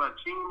 On a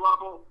team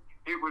level,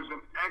 it was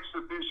an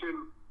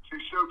exhibition to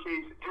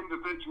showcase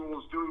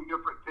individuals doing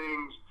different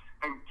things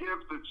and give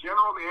the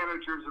general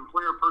managers and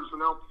player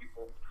personnel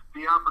people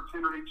the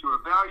opportunity to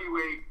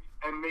evaluate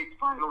and make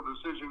final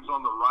decisions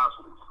on the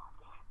rosters.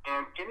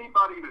 And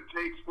anybody that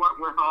takes what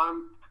went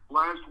on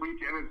last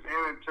weekend in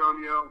San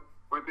Antonio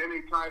with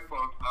any type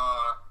of,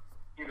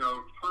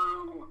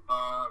 true,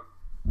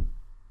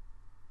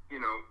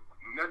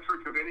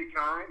 metric of any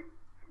kind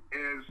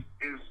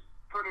is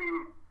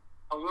putting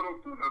a little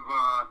bit of,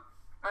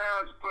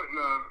 it's putting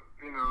the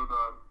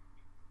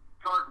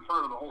cart in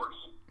front of the horse.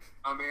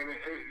 I mean,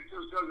 it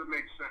just doesn't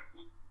make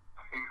sense.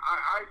 I mean,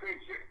 I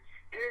think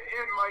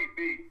it might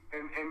be,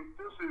 and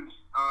this is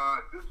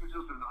just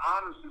as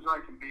honest as I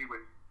can be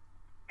with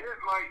you. It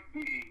might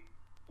be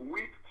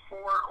week 4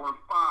 or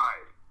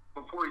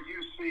 5 before you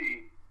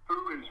see who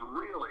is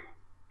really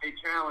a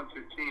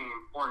talented team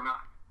or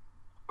not.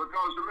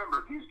 Because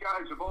remember, these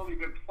guys have only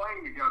been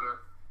playing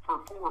together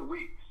for 4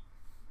 weeks.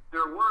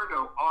 There were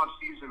no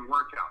off-season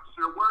workouts.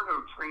 There were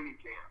no training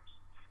camps.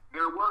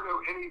 There were no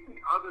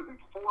anything other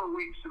than 4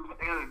 weeks in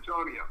San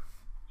Antonio.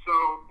 So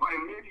by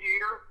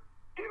mid-year,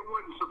 it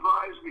wouldn't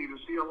surprise me to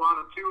see a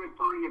lot of 2 and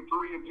 3 and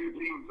 3 and 2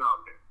 teams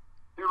out there.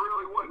 It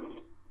really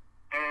wouldn't.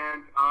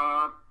 And,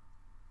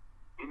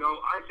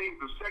 I think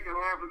the second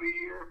half of the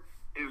year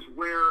is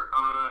where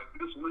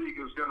this league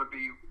is going to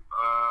be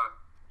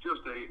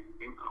just a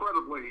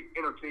incredibly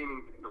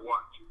entertaining thing to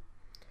watch.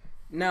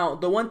 Now,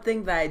 the one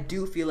thing that I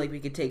do feel like we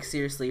could take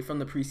seriously from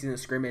the preseason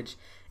scrimmage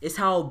is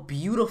how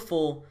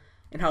beautiful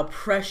and how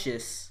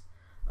precious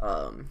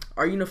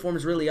our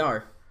uniforms really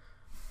are.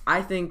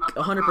 I think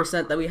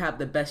 100% that we have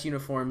the best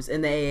uniforms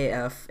in the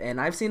AAF, and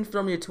I've seen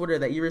from your Twitter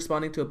that you're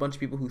responding to a bunch of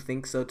people who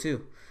think so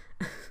too.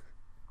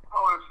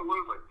 Oh,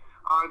 absolutely.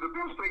 The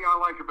best thing I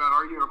like about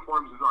our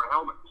uniforms is our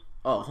helmets.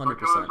 Oh, 100%.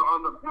 Because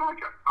on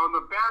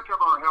the back of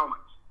our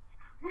helmets,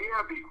 we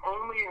have the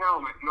only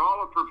helmet in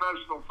all of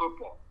professional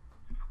football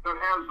that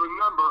has the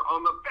number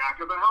on the back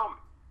of the helmet.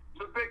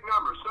 It's a big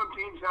number. Some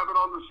teams have it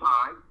on the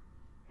side.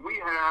 We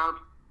have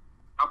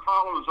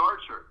Apollo's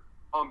Archer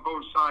on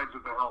both sides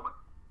of the helmet.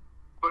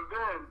 But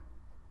then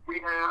we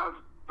have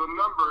the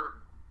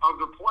number of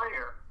the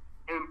player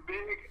in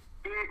big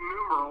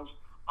numerals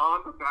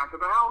on the back of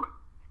the helmet.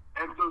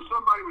 And so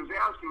somebody was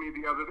asking me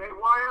the other day,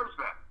 why is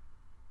that?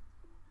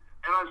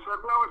 And I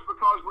said, well, it's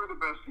because we're the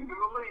best team in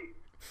the league.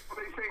 And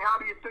they say, how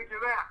do you think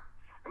of that?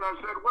 And I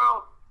said,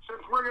 well, since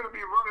we're going to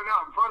be running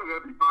out in front of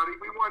everybody,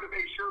 we wanted to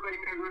make sure they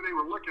knew who they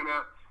were looking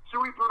at. So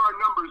we put our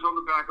numbers on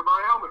the back of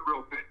our helmet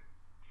real big.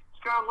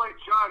 It's kind of like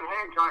John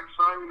Hancock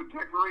signing the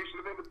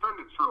Declaration of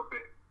Independence real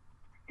big.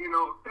 You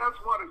know, that's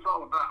what it's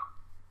all about.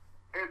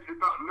 It's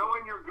about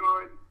knowing you're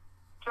good,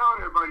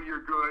 telling everybody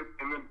you're good,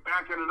 and then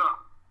backing it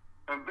up.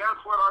 And that's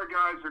what our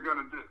guys are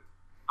going to do.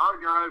 Our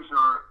guys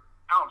are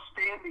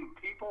outstanding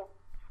people.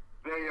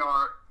 They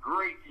are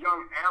great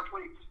young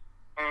athletes,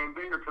 and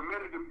they are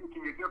committed to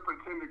making a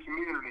difference in the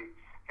community.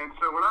 And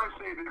so when I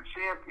say they're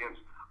champions,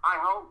 I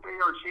hope they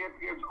are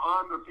champions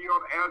on the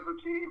field as a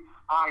team.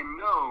 I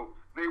know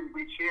they will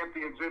be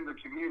champions in the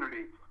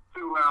community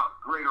throughout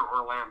Greater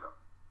Orlando.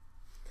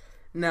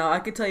 Now, I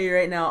can tell you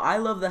right now, I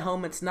love the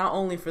helmets not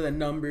only for the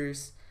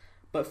numbers,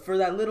 but for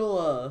that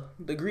little,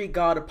 the Greek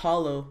god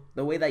Apollo,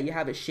 the way that you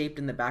have it shaped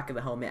in the back of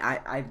the helmet,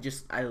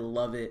 I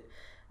love it.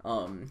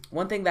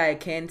 One thing that I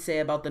can say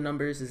about the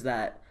numbers is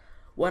that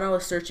when I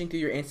was searching through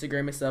your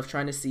Instagram and stuff,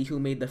 trying to see who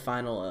made the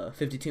final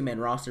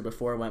 52-man roster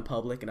before it went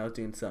public, and I was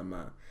doing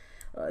some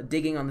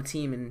digging on the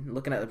team and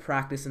looking at the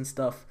practice and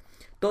stuff,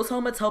 those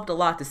helmets helped a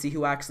lot to see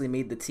who actually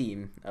made the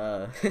team.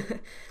 If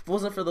it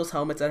wasn't for those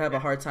helmets, I'd have a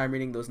hard time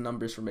reading those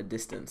numbers from a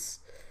distance.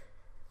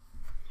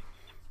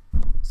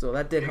 So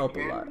that did help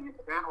a lot.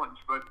 Balance,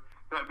 but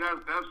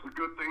that's the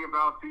good thing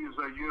about these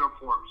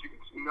uniforms. You can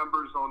see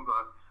numbers on the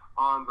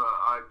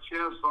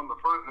chest, on the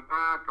front and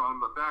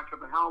the back of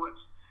the helmets,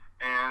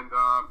 and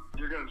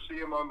you're going to see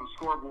them on the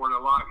scoreboard a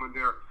lot when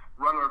they're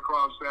running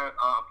across that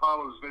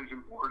Apollo's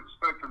vision board at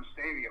Spectrum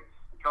Stadium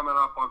coming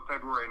up on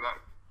February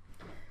 9th.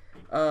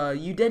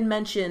 You did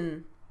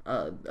mention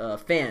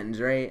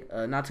fans, right?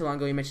 Not too long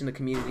ago you mentioned the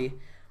community.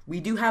 We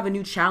do have a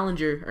new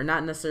challenger, or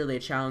not necessarily a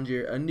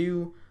challenger, a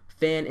new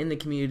fan in the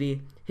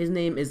community. His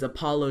name is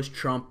Apollo's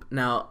Trump.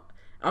 Now,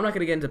 I'm not going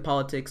to get into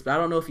politics, but I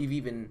don't know if you've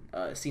even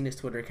seen his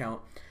Twitter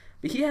account.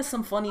 But he has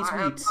some funny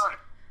tweets.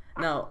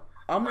 Now,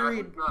 I'm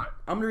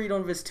gonna read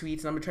one of his tweets,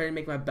 and I'm gonna try to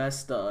make my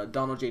best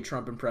Donald J.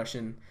 Trump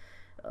impression.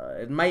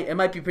 It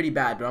might be pretty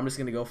bad, but I'm just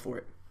gonna go for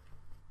it.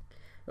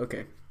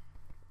 Okay.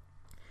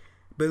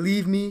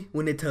 Believe me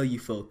when I tell you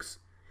folks,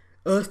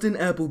 Austin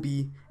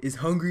Appleby is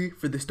hungry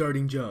for the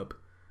starting job.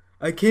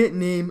 I can't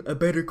name a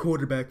better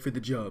quarterback for the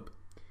job.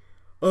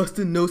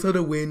 Austin knows how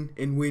to win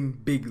and win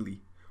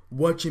bigly.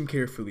 Watch him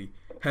carefully.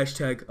 #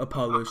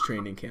 Apollo's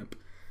training camp.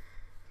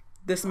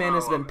 This man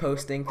has been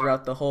posting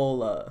throughout the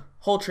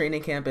whole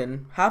training camp,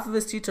 and half of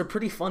his tweets are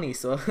pretty funny,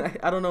 so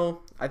I don't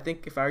know. I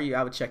think if I were you,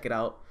 I would check it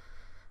out.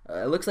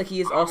 It looks like he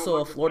is also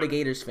a Florida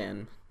Gators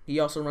fan. He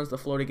also runs the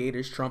Florida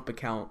Gators Trump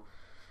account,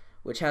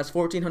 which has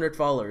 1,400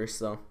 followers,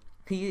 so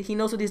he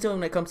knows what he's doing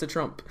when it comes to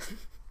Trump.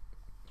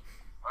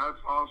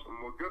 That's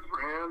awesome. Well, good for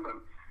him, and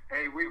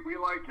hey, we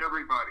like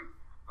everybody.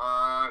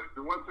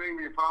 The one thing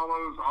the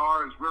Apollos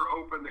are is we're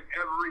open to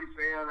every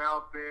fan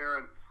out there,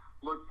 and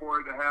look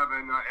forward to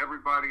having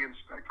everybody in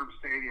Spectrum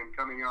Stadium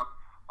coming up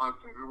on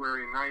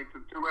February 9th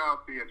and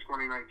throughout the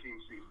 2019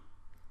 season.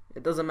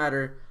 It doesn't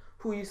matter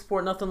who you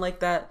support, nothing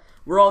like that.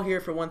 We're all here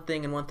for one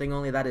thing and one thing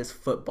only, that is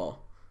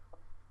football.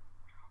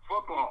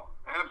 Football,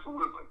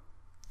 absolutely.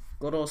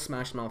 Good old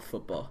smash mouth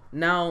football.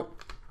 Now,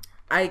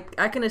 I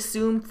can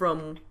assume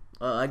from,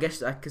 I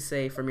guess I could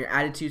say from your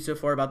attitude so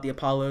far about the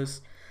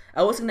Apollos,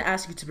 I was going to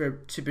ask you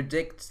to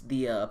predict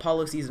the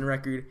Apollo season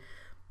record.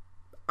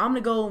 I'm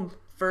going to go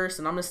first,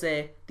 and I'm going to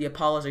say the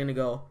Apollos are going to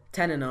go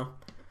 10-0.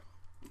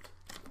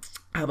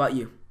 How about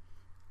you?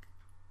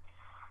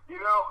 You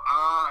know,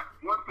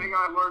 one thing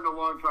I learned a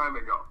long time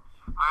ago,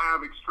 I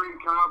have extreme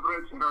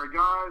confidence in our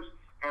guys,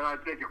 and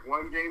I take it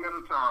one game at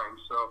a time.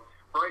 So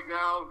right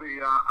now,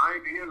 the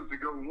idea is to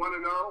go 1-0.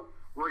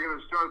 We're going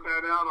to start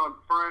that out on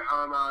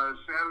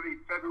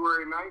Saturday,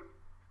 February 9th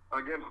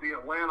against the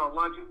Atlanta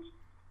Legends.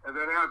 And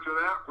then after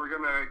that, we're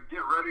going to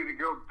get ready to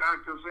go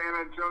back to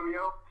San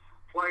Antonio,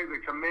 play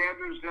the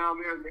Commanders down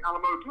there in the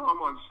Alamo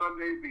Dome on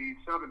Sunday the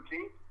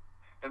 17th.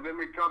 And then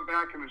we come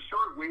back in a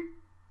short week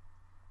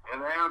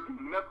and have the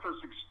Memphis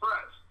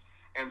Express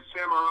and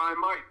Samurai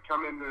Mike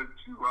come into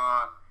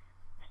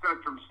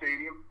Spectrum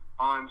Stadium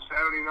on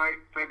Saturday night,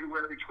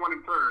 February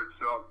 23rd.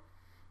 So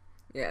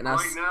Yeah, and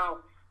right now,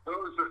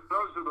 those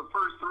are the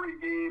first 3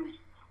 games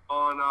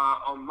on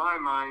my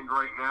mind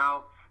right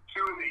now.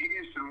 2 in the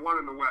East and 1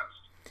 in the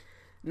West.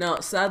 Now,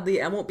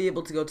 sadly, I won't be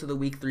able to go to the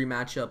Week 3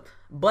 matchup,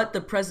 but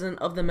the president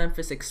of the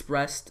Memphis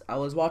Express, I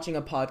was watching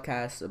a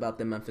podcast about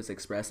the Memphis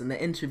Express, and they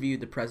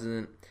interviewed the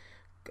president,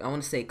 I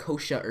want to say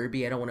Kosha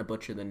Irby, I don't want to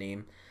butcher the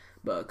name,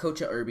 but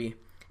Kosha Irby,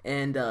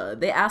 and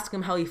they asked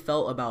him how he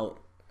felt about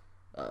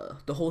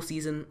the whole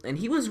season, and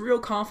he was real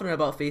confident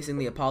about facing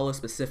the Apollo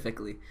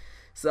specifically.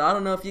 So I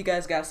don't know if you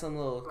guys got some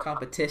little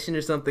competition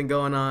or something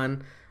going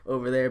on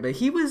over there, but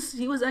he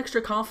was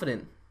extra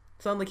confident.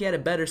 Sounded like he had a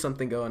bet or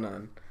something going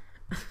on.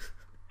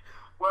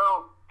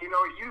 Well, it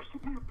used to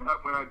be a bet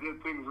when I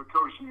did things with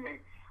Coach A,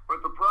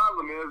 but the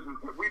problem is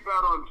that we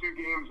bet on 2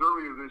 games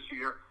earlier this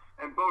year,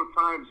 and both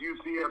times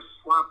UCF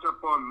slapped up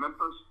on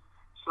Memphis.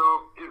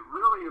 So it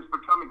really is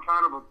becoming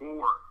kind of a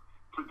bore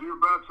to do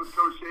bets with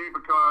Coach A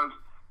because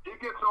it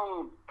gets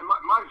old, and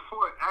my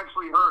foot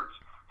actually hurts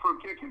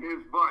from kicking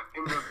his butt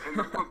in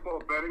the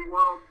football betting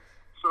world.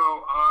 So,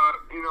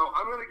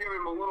 I'm going to give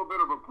him a little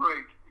bit of a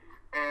break.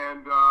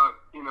 And, I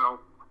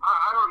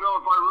don't know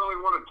if I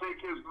really want to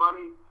take his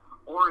money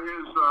or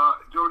his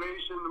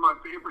donation to my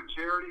favorite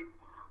charity.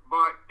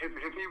 But if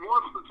he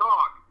wants to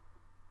talk,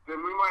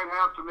 then we might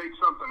have to make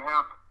something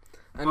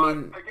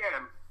happen.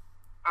 Again,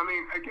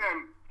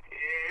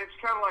 it's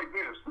kind of like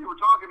this. We were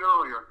talking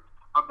earlier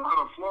about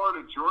a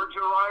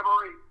Florida-Georgia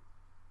rivalry.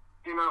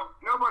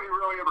 Nobody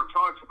really ever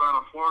talks about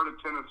a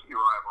Florida-Tennessee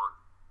rivalry.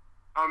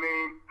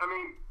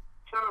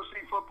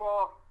 Tennessee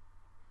football,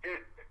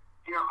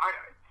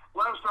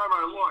 last time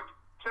I looked,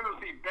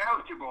 Tennessee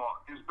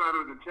basketball is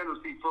better than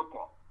Tennessee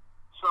football.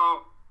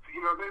 So, they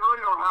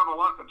really don't have a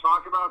lot to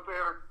talk about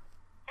there.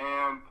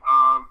 And,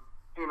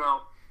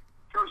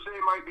 Coach A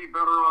might be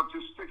better off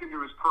just sticking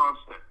to his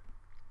CrossFit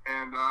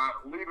and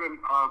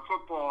leaving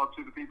football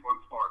to the people in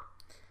Florida.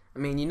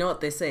 You know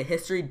what they say,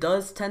 history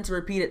does tend to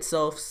repeat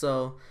itself,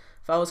 so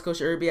if I was Coach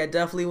Irby, I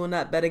definitely will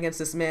not bet against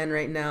this man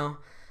right now,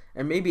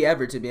 and maybe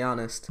ever, to be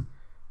honest.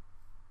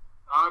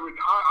 I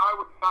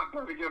would not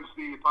bet against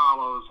the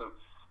Apollos, and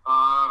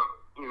I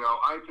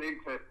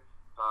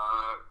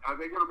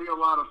think it'll be a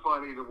lot of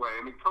fun either way.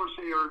 Coach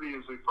Irby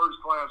is a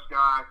first-class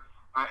guy.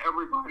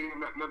 Everybody in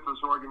that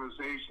Memphis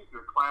organization,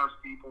 they're class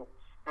people,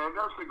 and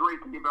that's the great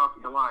thing about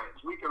the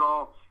Alliance. We can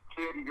all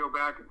kid and go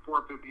back and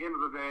forth. At the end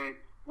of the day,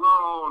 we're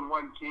all on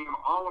one team.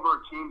 All of our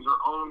teams are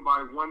owned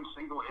by one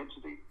single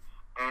entity,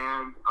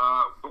 and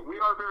but we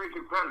are very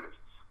competitive.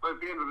 But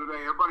at the end of the day,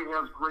 everybody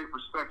has great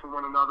respect for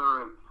one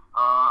another, and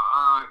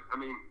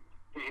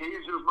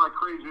he's just my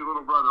crazy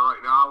little brother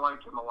right now. I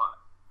like him a lot.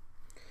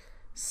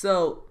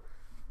 So,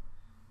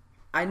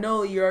 I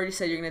know you already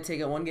said you're going to take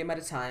it one game at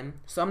a time,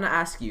 so I'm going to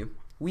ask you,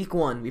 Week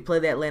 1, we play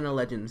the Atlanta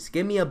Legends.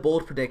 Give me a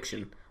bold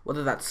prediction,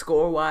 whether that's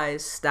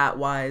score-wise,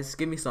 stat-wise,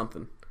 give me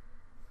something.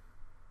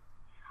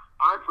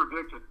 I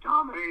predict a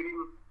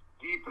dominating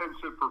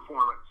defensive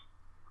performance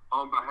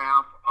on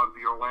behalf of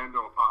the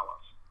Orlando Apollos.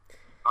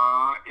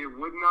 It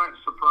would not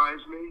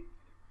surprise me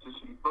to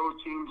see both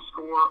teams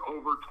score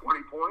over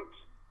 20 points,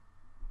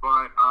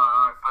 but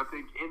I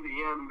think in the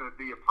end that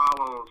the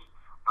Apollos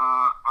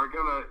are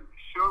going to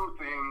show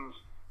things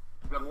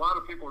that a lot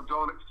of people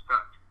don't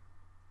expect.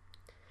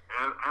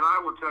 And I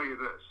will tell you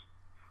this.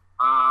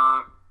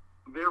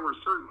 There were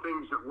certain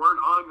things that weren't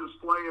on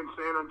display in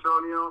San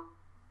Antonio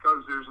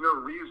because there's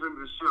no reason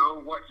to show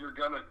what you're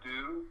going to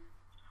do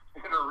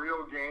in a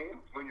real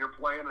game when you're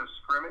playing a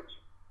scrimmage.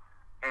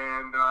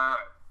 And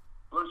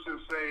let's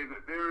just say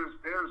that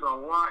there's a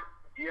lot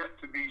yet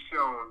to be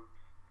shown.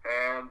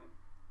 And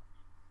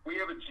we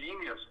have a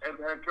genius as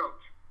head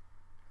coach.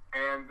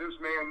 And this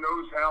man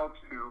knows how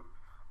to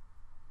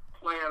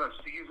plan a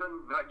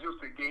season, not just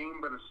a game,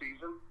 but a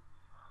season.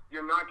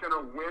 You're not going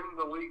to win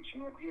the league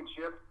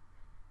championship.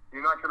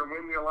 You're not going to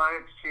win the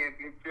Alliance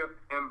championship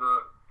in the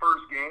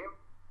first game.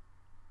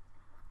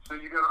 So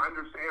you got to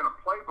understand a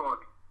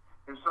playbook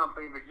is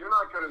something that you're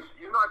not going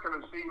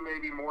to see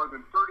maybe more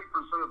than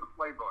 30% of the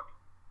playbook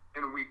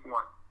in Week 1.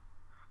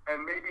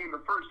 And maybe in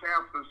the first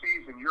half of the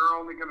season, you're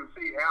only going to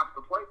see half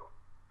the playbook.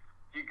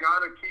 You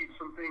got to keep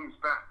some things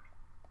back.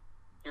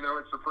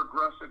 It's a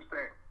progressive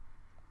thing.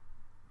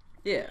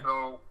 Yeah.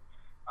 So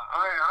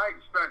I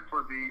expect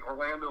for the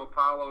Orlando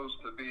Apollos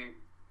to be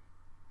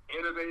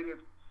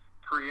innovative,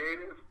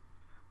 creative.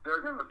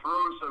 They're going to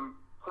throw some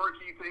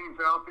quirky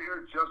things out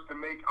there just to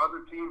make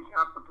other teams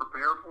have to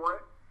prepare for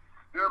it.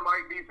 There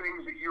might be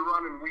things that you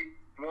run in Week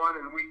 1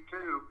 and Week 2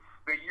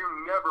 that you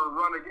never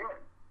run again.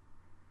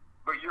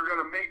 But you're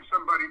going to make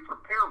somebody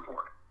prepare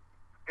for it.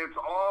 It's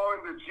all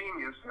in the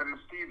genius that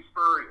is Steve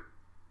Spurrier.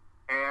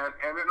 And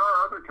then our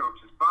other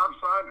coaches, Bob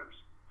Saunders,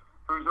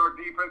 who's our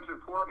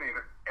defensive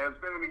coordinator, has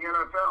been in the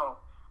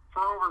NFL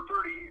for over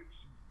 30 years.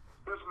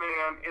 This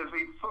man is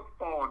a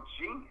football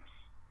genius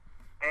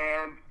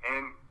and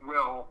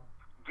will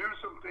do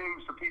some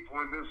things to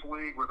people in this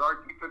league with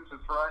our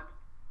defensive front.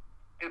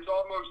 It's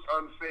almost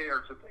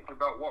unfair to think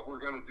about what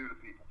we're going to do to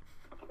people.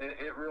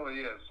 It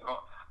really is.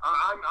 So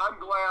I'm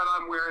glad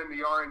I'm wearing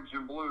the orange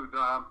and blue,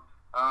 Dom.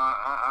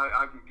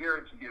 I can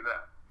guarantee you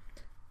that.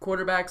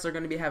 Quarterbacks are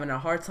going to be having a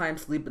hard time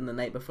sleeping the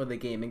night before the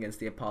game against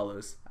the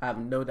Apollos. I have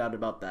no doubt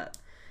about that.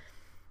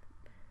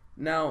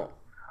 Now,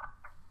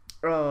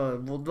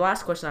 the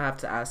last question I have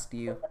to ask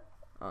you,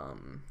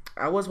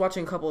 I was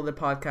watching a couple of the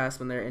podcasts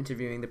when they're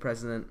interviewing the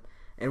president,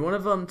 and one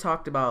of them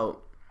talked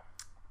about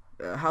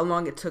how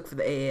long it took for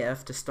the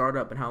AAF to start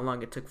up and how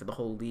long it took for the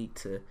whole league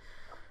to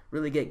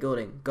really get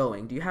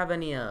going. Do you have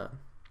any, I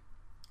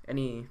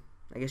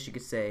guess you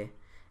could say,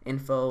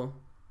 info,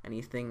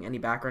 anything, any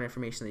background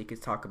information that you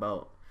could talk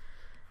about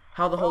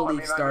how the whole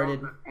league started?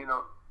 I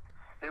know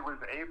that, it was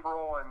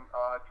April in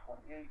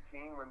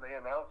 2018 when they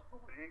announced the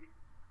league.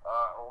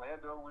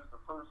 Orlando was the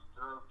first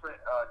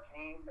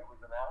team that was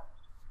announced.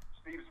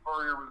 Steve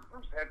Spurrier was the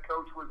first head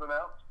coach was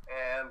announced,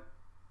 and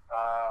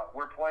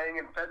we're playing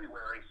in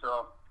February.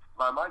 So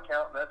by my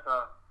count, that's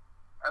a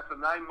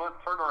 9-month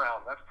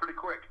turnaround. That's pretty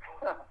quick.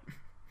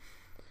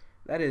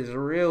 That is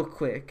real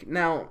quick.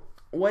 Now,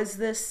 was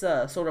this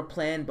sort of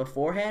planned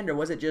beforehand, or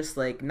was it just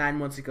like 9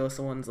 months ago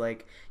someone's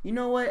like, you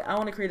know what, I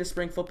want to create a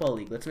spring football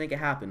league. Let's make it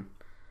happen?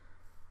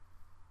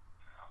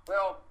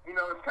 Well,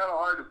 it's kind of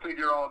hard to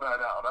figure all that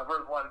out. I've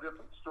heard a lot of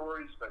different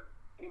stories, but,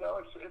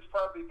 it's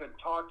probably been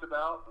talked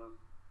about. And,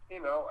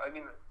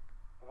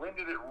 when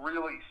did it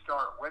really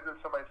start? When did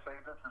somebody say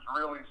this is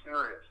really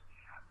serious?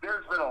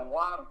 There's been a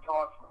lot of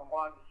talk for a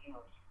lot of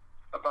years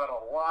about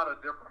a lot of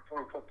different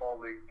pro football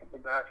leagues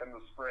coming back in the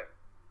spring.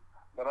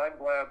 But I'm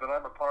glad that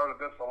I'm a part of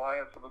this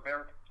Alliance of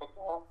American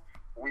Football.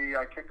 We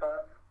kick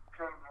off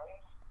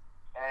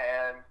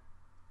and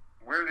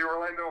we're the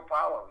Orlando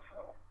Apollos.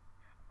 So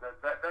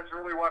that's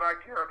really what I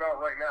care about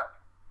right now.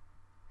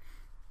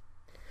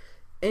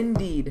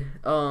 Indeed.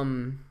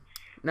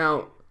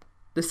 Now,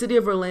 the city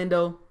of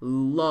Orlando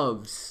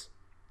loves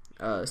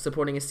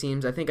supporting its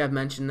teams. I think I've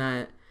mentioned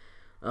that.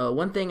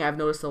 One thing I've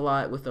noticed a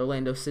lot with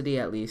Orlando City,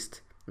 at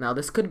least. Now,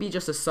 this could be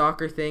just a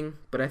soccer thing,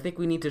 but I think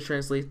we need to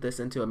translate this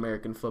into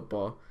American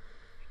football.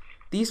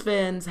 These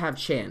fans have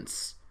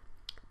chants,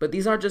 but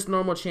these aren't just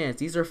normal chants.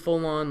 These are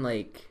full-on,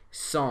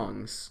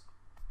 songs.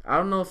 I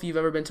don't know if you've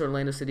ever been to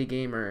Orlando City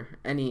game or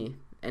any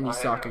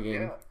soccer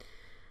game.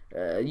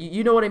 Yeah.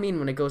 You know what I mean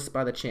when it goes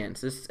by the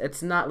chants.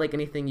 It's not like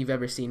anything you've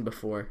ever seen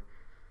before.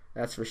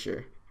 That's for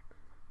sure.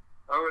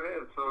 Oh,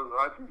 it is. So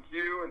I think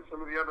you and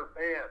some of the other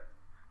fans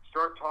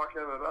start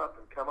talking it up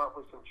and come up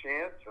with some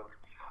chants and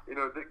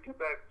get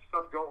that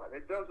stuff going.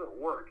 It doesn't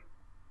work.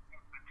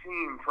 The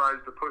team tries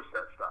to push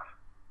that stuff.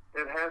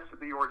 It has to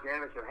be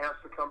organic. It has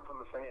to come from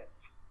the fans.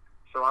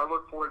 So I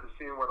look forward to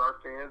seeing what our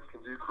fans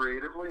can do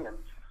creatively and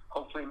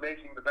hopefully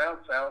making the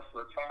bounce house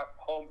the top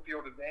home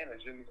field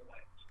advantage in the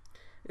Alliance.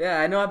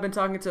 Yeah, I know I've been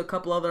talking to a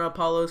couple other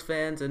Apollos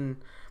fans, and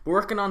we're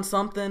working on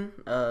something.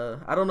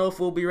 I don't know if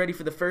we'll be ready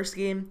for the first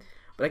game,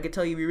 but I can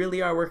tell you we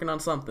really are working on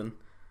something.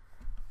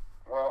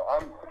 Well,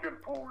 I'm looking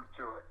forward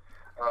to it.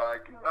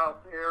 Get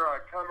out there,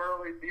 come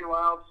early, be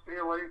loud,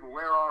 stay late, and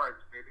wear orange,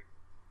 baby.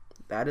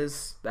 That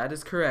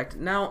is correct.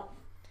 Now,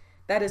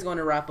 that is going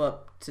to wrap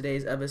up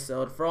today's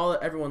episode.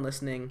 For everyone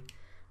listening,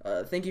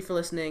 thank you for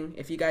listening.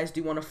 If you guys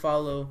do want to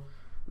follow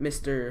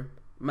Mr.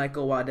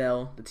 Michael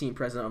Waddell, the team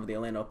president of the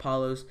Orlando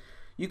Apollos,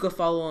 you can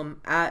follow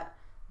him at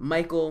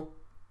Michael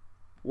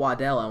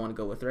Waddell, I want to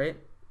go with, right?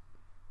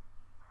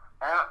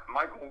 At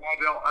Michael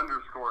Waddell _.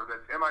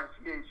 That's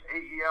MICHAELWADDELL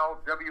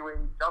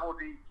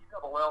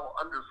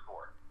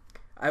 _.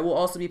 I will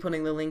also be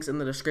putting the links in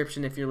the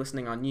description if you're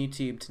listening on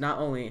YouTube to not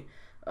only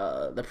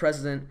the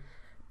president,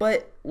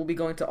 but we'll be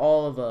going to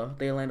all of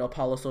the Orlando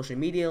Apollo social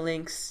media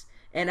links.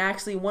 And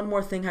actually, one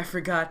more thing I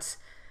forgot.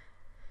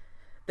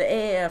 The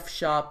AAF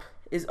shop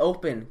is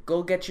open.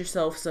 Go get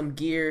yourself some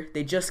gear.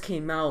 They just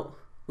came out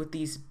with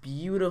these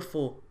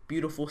beautiful,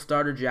 beautiful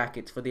starter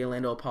jackets for the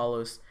Orlando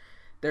Apollos.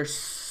 They're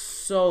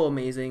so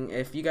amazing.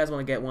 If you guys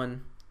want to get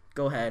one,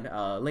 go ahead.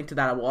 Link to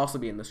that will also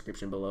be in the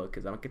description below,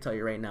 because I can tell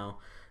you right now,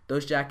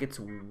 those jackets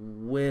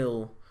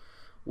will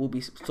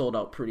be sold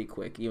out pretty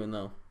quick, even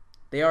though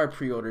they are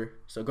pre-order.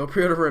 So go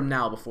pre-order them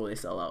now before they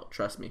sell out.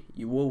 Trust me,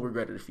 you will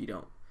regret it if you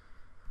don't.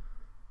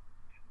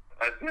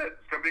 That's it.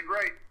 It's going to be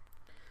great.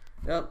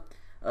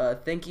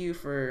 Yep. Thank you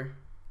for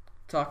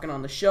talking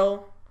on the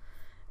show,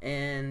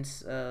 and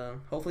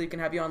hopefully we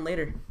can have you on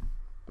later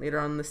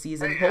on in the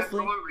season. Hey,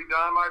 hopefully, absolutely,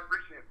 Dom. I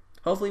appreciate it.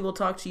 Hopefully we'll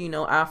talk to you,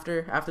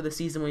 after the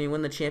season when you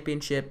win the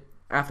championship,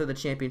 after the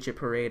championship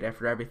parade,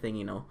 after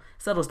everything,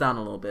 settles down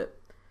a little bit.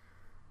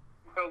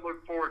 I'll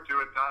look forward to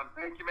it, Dom.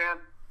 Thank you, man.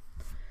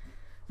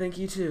 Thank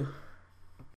you, too.